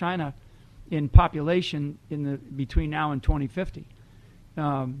surpass China in population between now and 2050.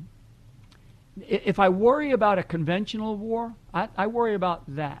 If I worry about a conventional war, I worry about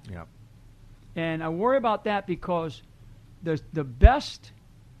that. Yep. And I worry about that because the best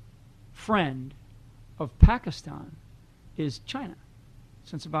friend of Pakistan is China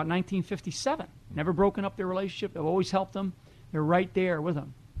since about 1957. Never broken up their relationship. They've always helped them. They're right there with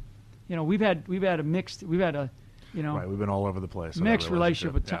them. We've had a mixed, right, we've been all over the place. Mixed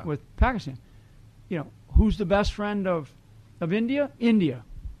relationship with Pakistan. Who's the best friend of India? India.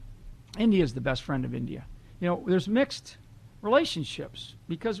 India is the best friend of India. There's mixed relationships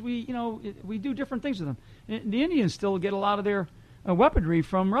because we do different things with them. And the Indians still get a lot of their weaponry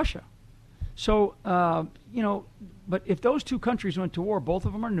from Russia. So, but if those two countries went to war, both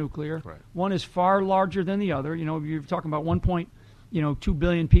of them are nuclear. Right. One is far larger than the other. You're talking about 1.2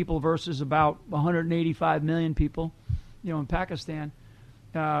 billion people versus about 185 million people, in Pakistan.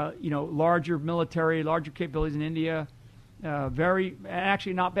 Larger military, larger capabilities in India.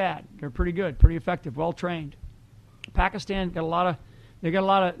 Actually not bad. They're pretty good, pretty effective, well trained. Pakistan got a lot of They got a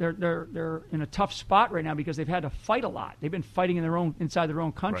lot of they're in a tough spot right now because they've had to fight a lot. They've been fighting inside their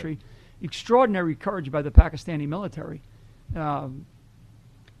own country. Right. Extraordinary courage by the Pakistani military.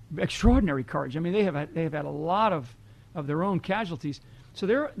 Extraordinary courage. I mean, they have had a lot of their own casualties. So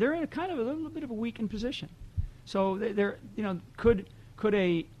they're in a kind of a little bit of a weakened position. So they're could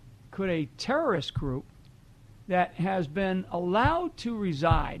a terrorist group that has been allowed to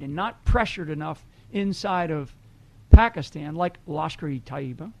reside and not pressured enough inside of Pakistan, like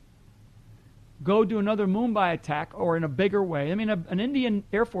Lashkar-e-Taiba, go do another Mumbai attack or in a bigger way? I mean, an Indian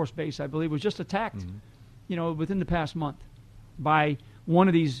Air Force base, I believe, was just attacked, within the past month by one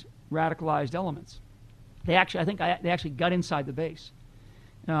of these radicalized elements. They actually got inside the base.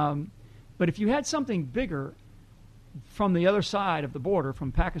 But if you had something bigger from the other side of the border,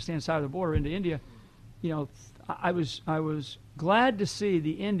 from Pakistan side of the border into India, I was glad to see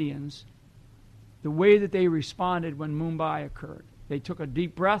the Indians, the way that they responded when Mumbai occurred. They took a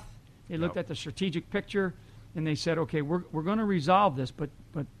deep breath. They looked at the strategic picture, and they said, "Okay, we're going to resolve this, but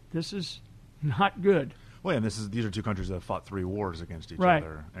this is not good." Well, and these are two countries that have fought 3 wars against each Right.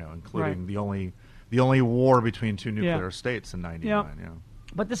 other, including the only war between 2 nuclear states in '99. Yeah.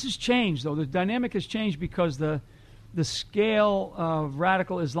 But this has changed, though. The dynamic has changed because the scale of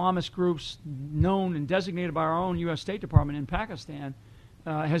radical Islamist groups known and designated by our own U.S. State Department in Pakistan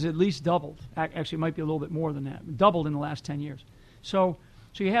has at least doubled. Actually, it might be a little bit more than that. Doubled in the last 10 years. So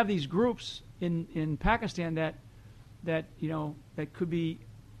you have these groups in Pakistan that could be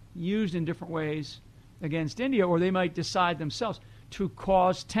used in different ways against India, or they might decide themselves to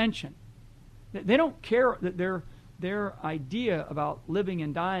cause tension. They don't care that their idea about living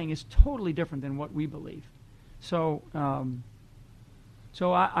and dying is totally different than what we believe. So I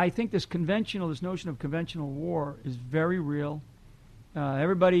think this notion of conventional war is very real.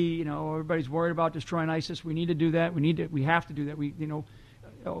 Everybody's worried about destroying ISIS. We need to do that. We have to do that.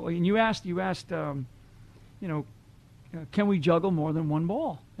 And you asked, can we juggle more than one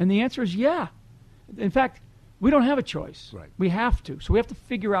ball? And the answer is yeah. In fact, we don't have a choice. Right. We have to. So we have to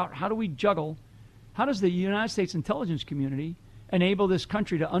figure out, how do we juggle? How does the United States intelligence community enable this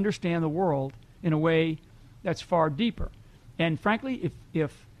country to understand the world in a way that's far deeper? And frankly,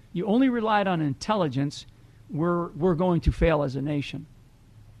 if you only relied on intelligence, we're going to fail as a nation.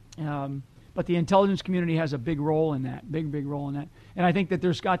 But the intelligence community has a big role in that, big role in that. And I think that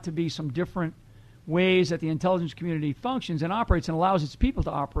there's got to be some different ways that the intelligence community functions and operates and allows its people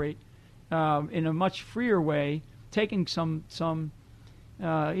to operate in a much freer way, taking some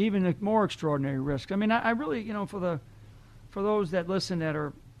even more extraordinary risks. I mean, I really, for those that listen that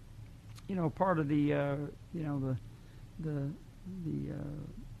are, part of the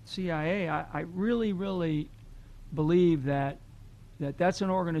CIA, I really, really believe that's an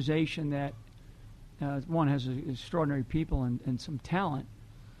organization that one has extraordinary people and some talent,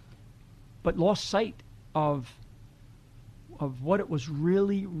 but lost sight of what it was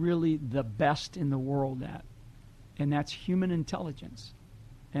really, really the best in the world at, and that's human intelligence.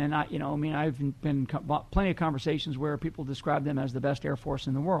 And I've been plenty of conversations where people describe them as the best Air Force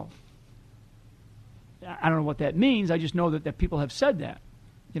in the world. I don't know what that means. I just know that people have said that,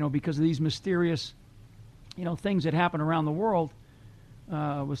 because of these mysterious, things that happen around the world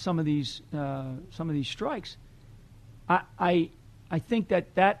with some of these strikes. I think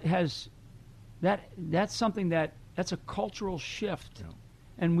that's something that's a cultural shift,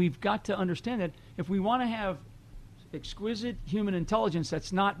 and we've got to understand that if we want to have exquisite human intelligence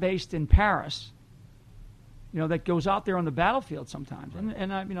that's not based in Paris, that goes out there on the battlefield sometimes. Right.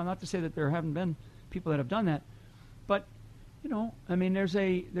 And I, not to say that there haven't been people that have done that, but there's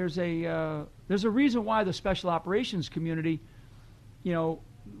a reason why the special operations community,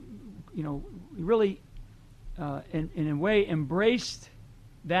 really, in a way, embraced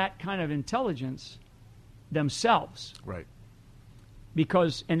that kind of intelligence themselves. Right.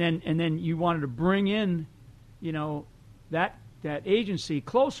 Because and then you wanted to bring in, that agency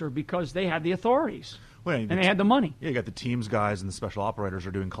closer because they had the authorities. Well, and they had the money. Yeah, you got the teams guys and the special operators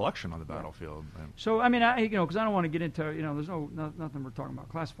are doing collection on the battlefield. So because I don't want to get into there's nothing we're talking about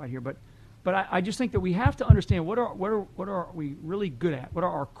classified here, but I just think that we have to understand what are we really good at? What are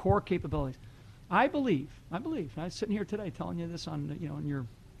our core capabilities? I believe. I'm sitting here today telling you this on in your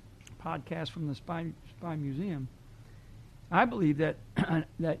podcast from the Spy Museum. I believe that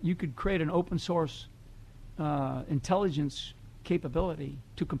that you could create an open source intelligence capability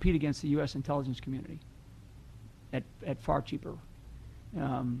to compete against the U.S. intelligence community at far cheaper.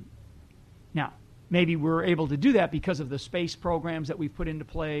 Now, maybe we're able to do that because of the space programs that we've put into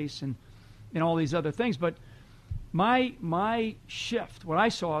place and all these other things. But my shift, what I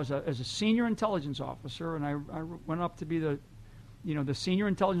saw as a senior intelligence officer, and I went up to be the the senior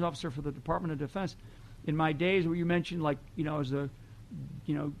intelligence officer for the Department of Defense. In my days, where you mentioned, as a,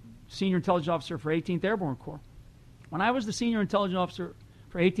 senior intelligence officer for 18th Airborne Corps. When I was the senior intelligence officer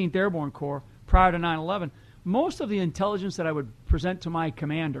for 18th Airborne Corps prior to 9/11, most of the intelligence that I would present to my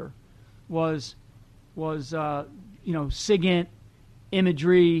commander was SIGINT,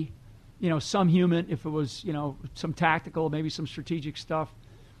 imagery, some human, if it was, some tactical, maybe some strategic stuff,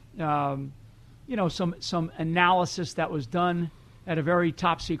 some analysis that was done at a very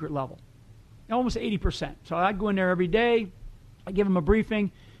top secret level, almost 80%. So I'd go in there every day, I'd give them a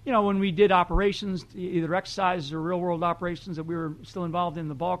briefing. When we did operations, either exercises or real-world operations that we were still involved in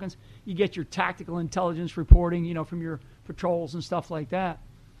the Balkans, you get your tactical intelligence reporting, from your patrols and stuff like that.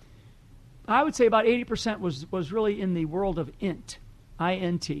 I would say about 80% was really in the world of INT,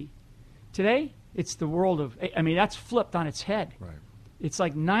 I-N-T. Today, it's the world of, that's flipped on its head. Right. It's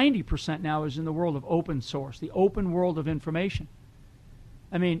like 90% now is in the world of open source, the open world of information.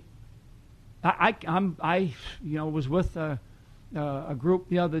 I was with a group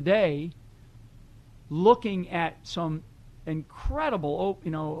the other day looking at some incredible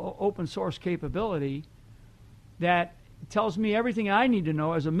open source capability that tells me everything I need to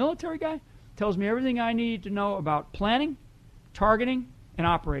know as a military guy, tells me everything I need to know about planning, targeting, and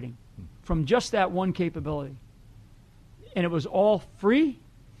operating from just that one capability. And it was all free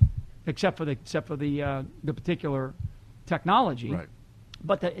except for the particular technology. Right.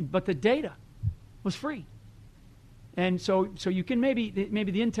 But the data was free. And so you can maybe the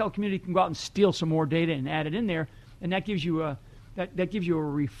intel community can go out and steal some more data and add it in there, and that gives you a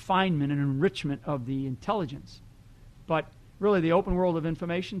refinement and enrichment of the intelligence. But really, the open world of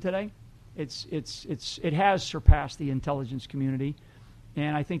information today, it has surpassed the intelligence community,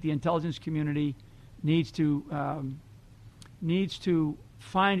 and I think the intelligence community needs to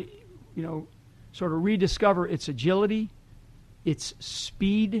find, sort of rediscover its agility, its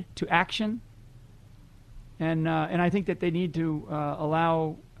speed to action. And I think that they need to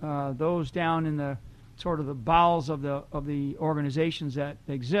allow those down in the sort of the bowels of the organizations that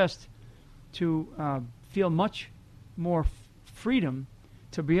exist to feel much more freedom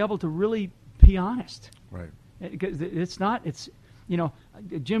to be able to really be honest. Right. Because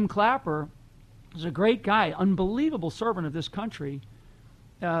Jim Clapper is a great guy, unbelievable servant of this country.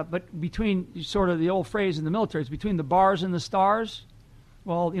 But between sort of the old phrase in the military, it's between the bars and the stars.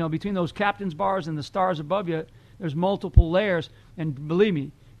 Well, between those captain's bars and the stars above you, there's multiple layers. And believe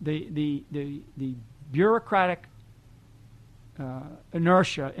me, the bureaucratic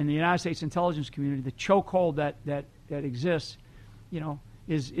inertia in the United States intelligence community, the chokehold that exists,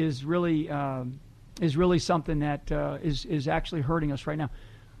 is really something that is actually hurting us right now.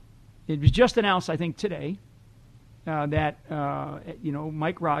 It was just announced, I think, today that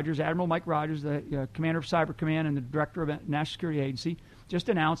Mike Rogers, Admiral Mike Rogers, the commander of Cyber Command and the director of the National Security Agency, just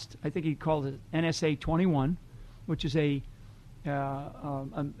announced, I think he called it NSA 21, which is a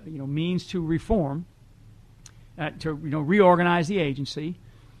means to reform, to reorganize the agency,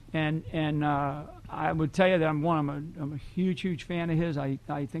 and I would tell you that I'm a huge fan of his. I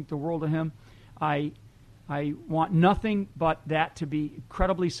think the world of him. I want nothing but that to be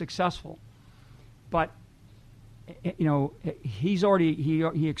incredibly successful, but he's already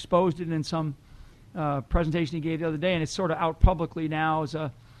he exposed it in some presentation he gave the other day, and it's sort of out publicly now as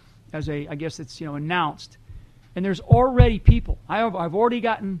a I guess it's announced, and there's already people. I've already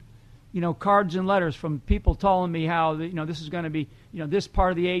gotten cards and letters from people telling me how this is going to be this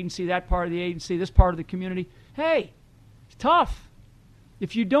part of the agency, that part of the agency, this part of the community. Hey, it's tough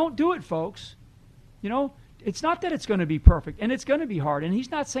if you don't do it, folks. It's not that it's going to be perfect, and it's going to be hard. And he's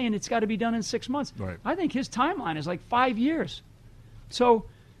not saying it's got to be done in 6 months. Right. I think his timeline is like 5 years. So,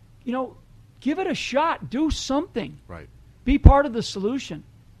 give it a shot. Do something. Right. Be part of the solution.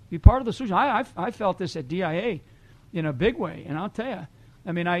 Be part of the solution. I felt this at DIA in a big way, and I'll tell you.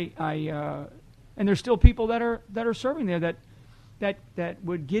 I mean, and there's still people that are serving there that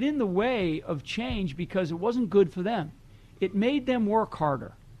would get in the way of change because it wasn't good for them. It made them work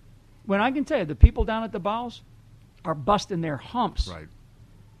harder. When I can tell you, the people down at the bowels are busting their humps. Right.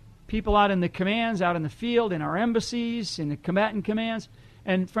 People out in the commands, out in the field, in our embassies, in the combatant commands,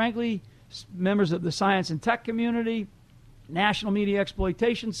 and frankly, members of the science and tech community, National Media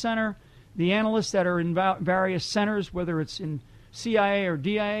Exploitation Center, the analysts that are in various centers, whether it's in CIA or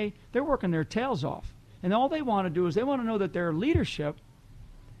DIA, they're working their tails off. And all they want to do is they want to know that their leadership,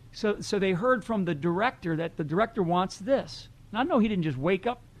 so they heard from the director that the director wants this. And I know he didn't just wake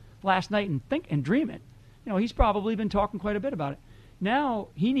up last night and think and dream it. He's probably been talking quite a bit about it. Now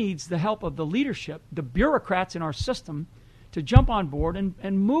he needs the help of the leadership, the bureaucrats in our system, to jump on board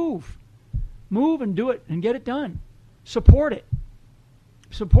and move and do it and get it done. Support it.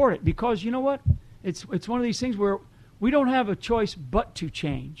 support it, because you know what? It's one of these things where we don't have a choice but to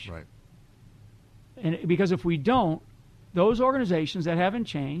change. Right. And because if we don't, those organizations that haven't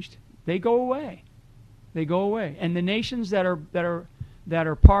changed, they go away. They go away. And the nations that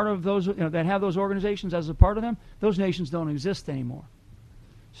are part of those, that have those organizations as a part of them, those nations don't exist anymore.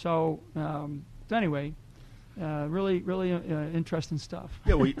 So anyway, really interesting stuff.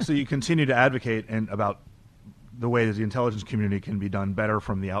 Yeah. So you continue to advocate about the way that the intelligence community can be done better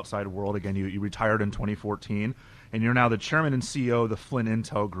from the outside world. Again, you retired in 2014, and you're now the chairman and CEO of the Flynn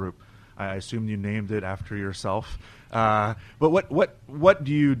Intel Group. I assume you named it after yourself. But what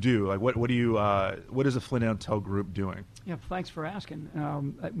do you do? Like what is the Flynn Intel Group doing? Yeah, thanks for asking.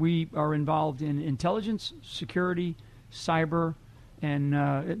 We are involved in intelligence, security, cyber, and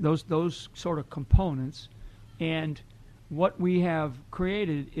those sort of components. And what we have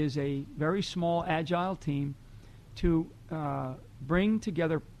created is a very small, agile team to bring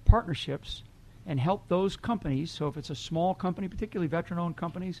together partnerships and help those companies. So if it's a small company, particularly veteran-owned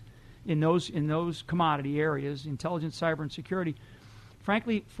companies, in those commodity areas, intelligence, cyber, and security,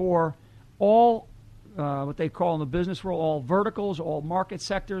 frankly, for all what they call in the business world, all verticals, all market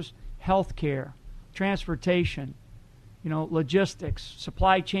sectors, healthcare, transportation, logistics,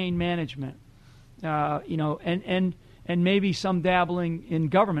 supply chain management, and maybe some dabbling in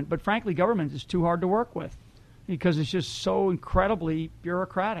government. But frankly, government is too hard to work with because it's just so incredibly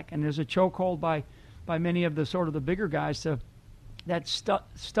bureaucratic, and there's a chokehold by many of the sort of the bigger guys that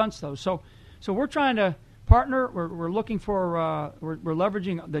stunts those. So we're trying to partner. We're looking for we're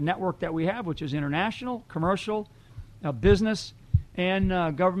leveraging the network that we have, which is international, commercial, business,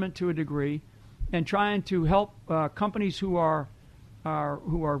 and government to a degree, and trying to help companies who are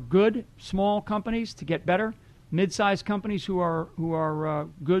good, small companies to get better, mid-sized companies who are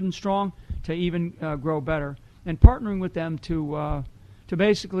good and strong to even grow better, and partnering with them to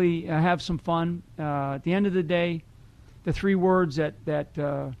basically have some fun. At the end of the day, the three words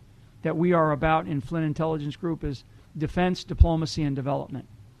that we are about in Flynn Intelligence Group is defense, diplomacy, and development.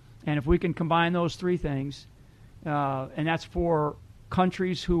 And if we can combine those three things, and that's for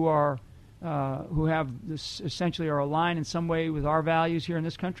countries who have this, essentially are aligned in some way with our values here in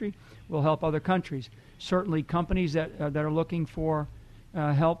this country, will help other countries. Certainly, companies that are looking for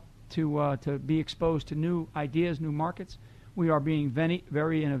help to be exposed to new ideas, new markets. We are being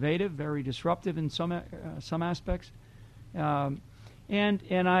very innovative, very disruptive in some aspects. And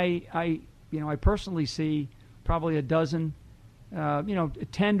I personally see probably a dozen,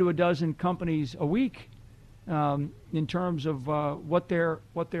 10 to a dozen companies a week in terms of what they're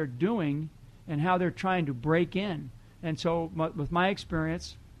doing and how they're trying to break in. And so, with my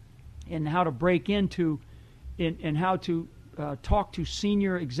experience in how to break into, in how to talk to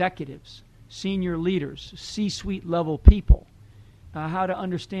senior executives, senior leaders, C-suite level people, how to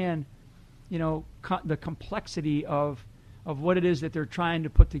understand, the complexity of what it is that they're trying to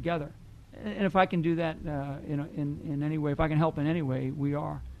put together. And if I can do that in any way, if I can help in any way, we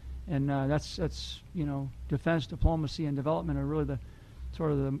are. And that's defense, diplomacy, and development are really the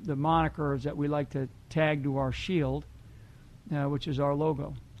sort of the monikers that we like to tag to our shield, which is our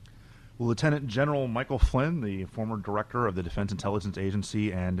logo. Well, Lieutenant General Michael Flynn, the former director of the Defense Intelligence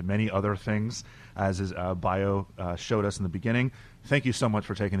Agency, and many other things, as his bio showed us in the beginning, thank you so much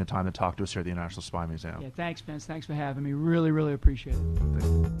for taking the time to talk to us here at the International Spy Museum. Yeah, thanks, Vince. Thanks for having me. Really, really appreciate it.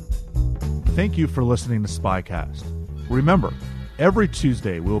 Thank you for listening to Spycast. Remember, every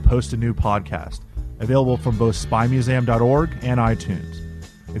Tuesday we will post a new podcast, available from both spymuseum.org and iTunes.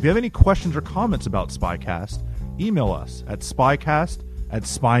 If you have any questions or comments about Spycast, email us at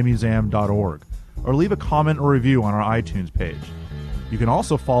spycast@spymuseum.org or leave a comment or review on our iTunes page. You can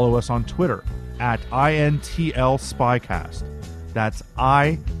also follow us on Twitter at INTL Spycast. That's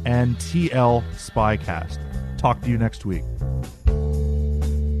INTL Spycast. Talk to you next week.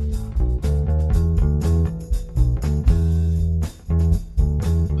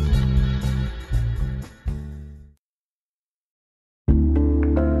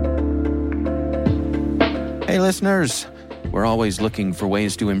 Hey, listeners. We're always looking for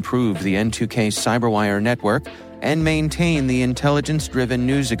ways to improve the N2K Cyberwire network and maintain the intelligence-driven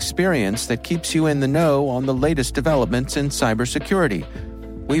news experience that keeps you in the know on the latest developments in cybersecurity.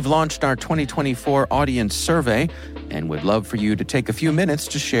 We've launched our 2024 audience survey and would love for you to take a few minutes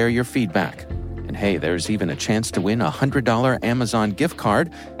to share your feedback. And hey, there's even a chance to win a $100 Amazon gift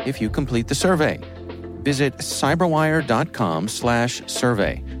card if you complete the survey. Visit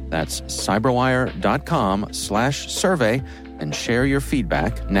cyberwire.com/survey. That's cyberwire.com/survey and share your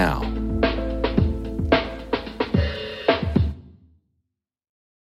feedback now.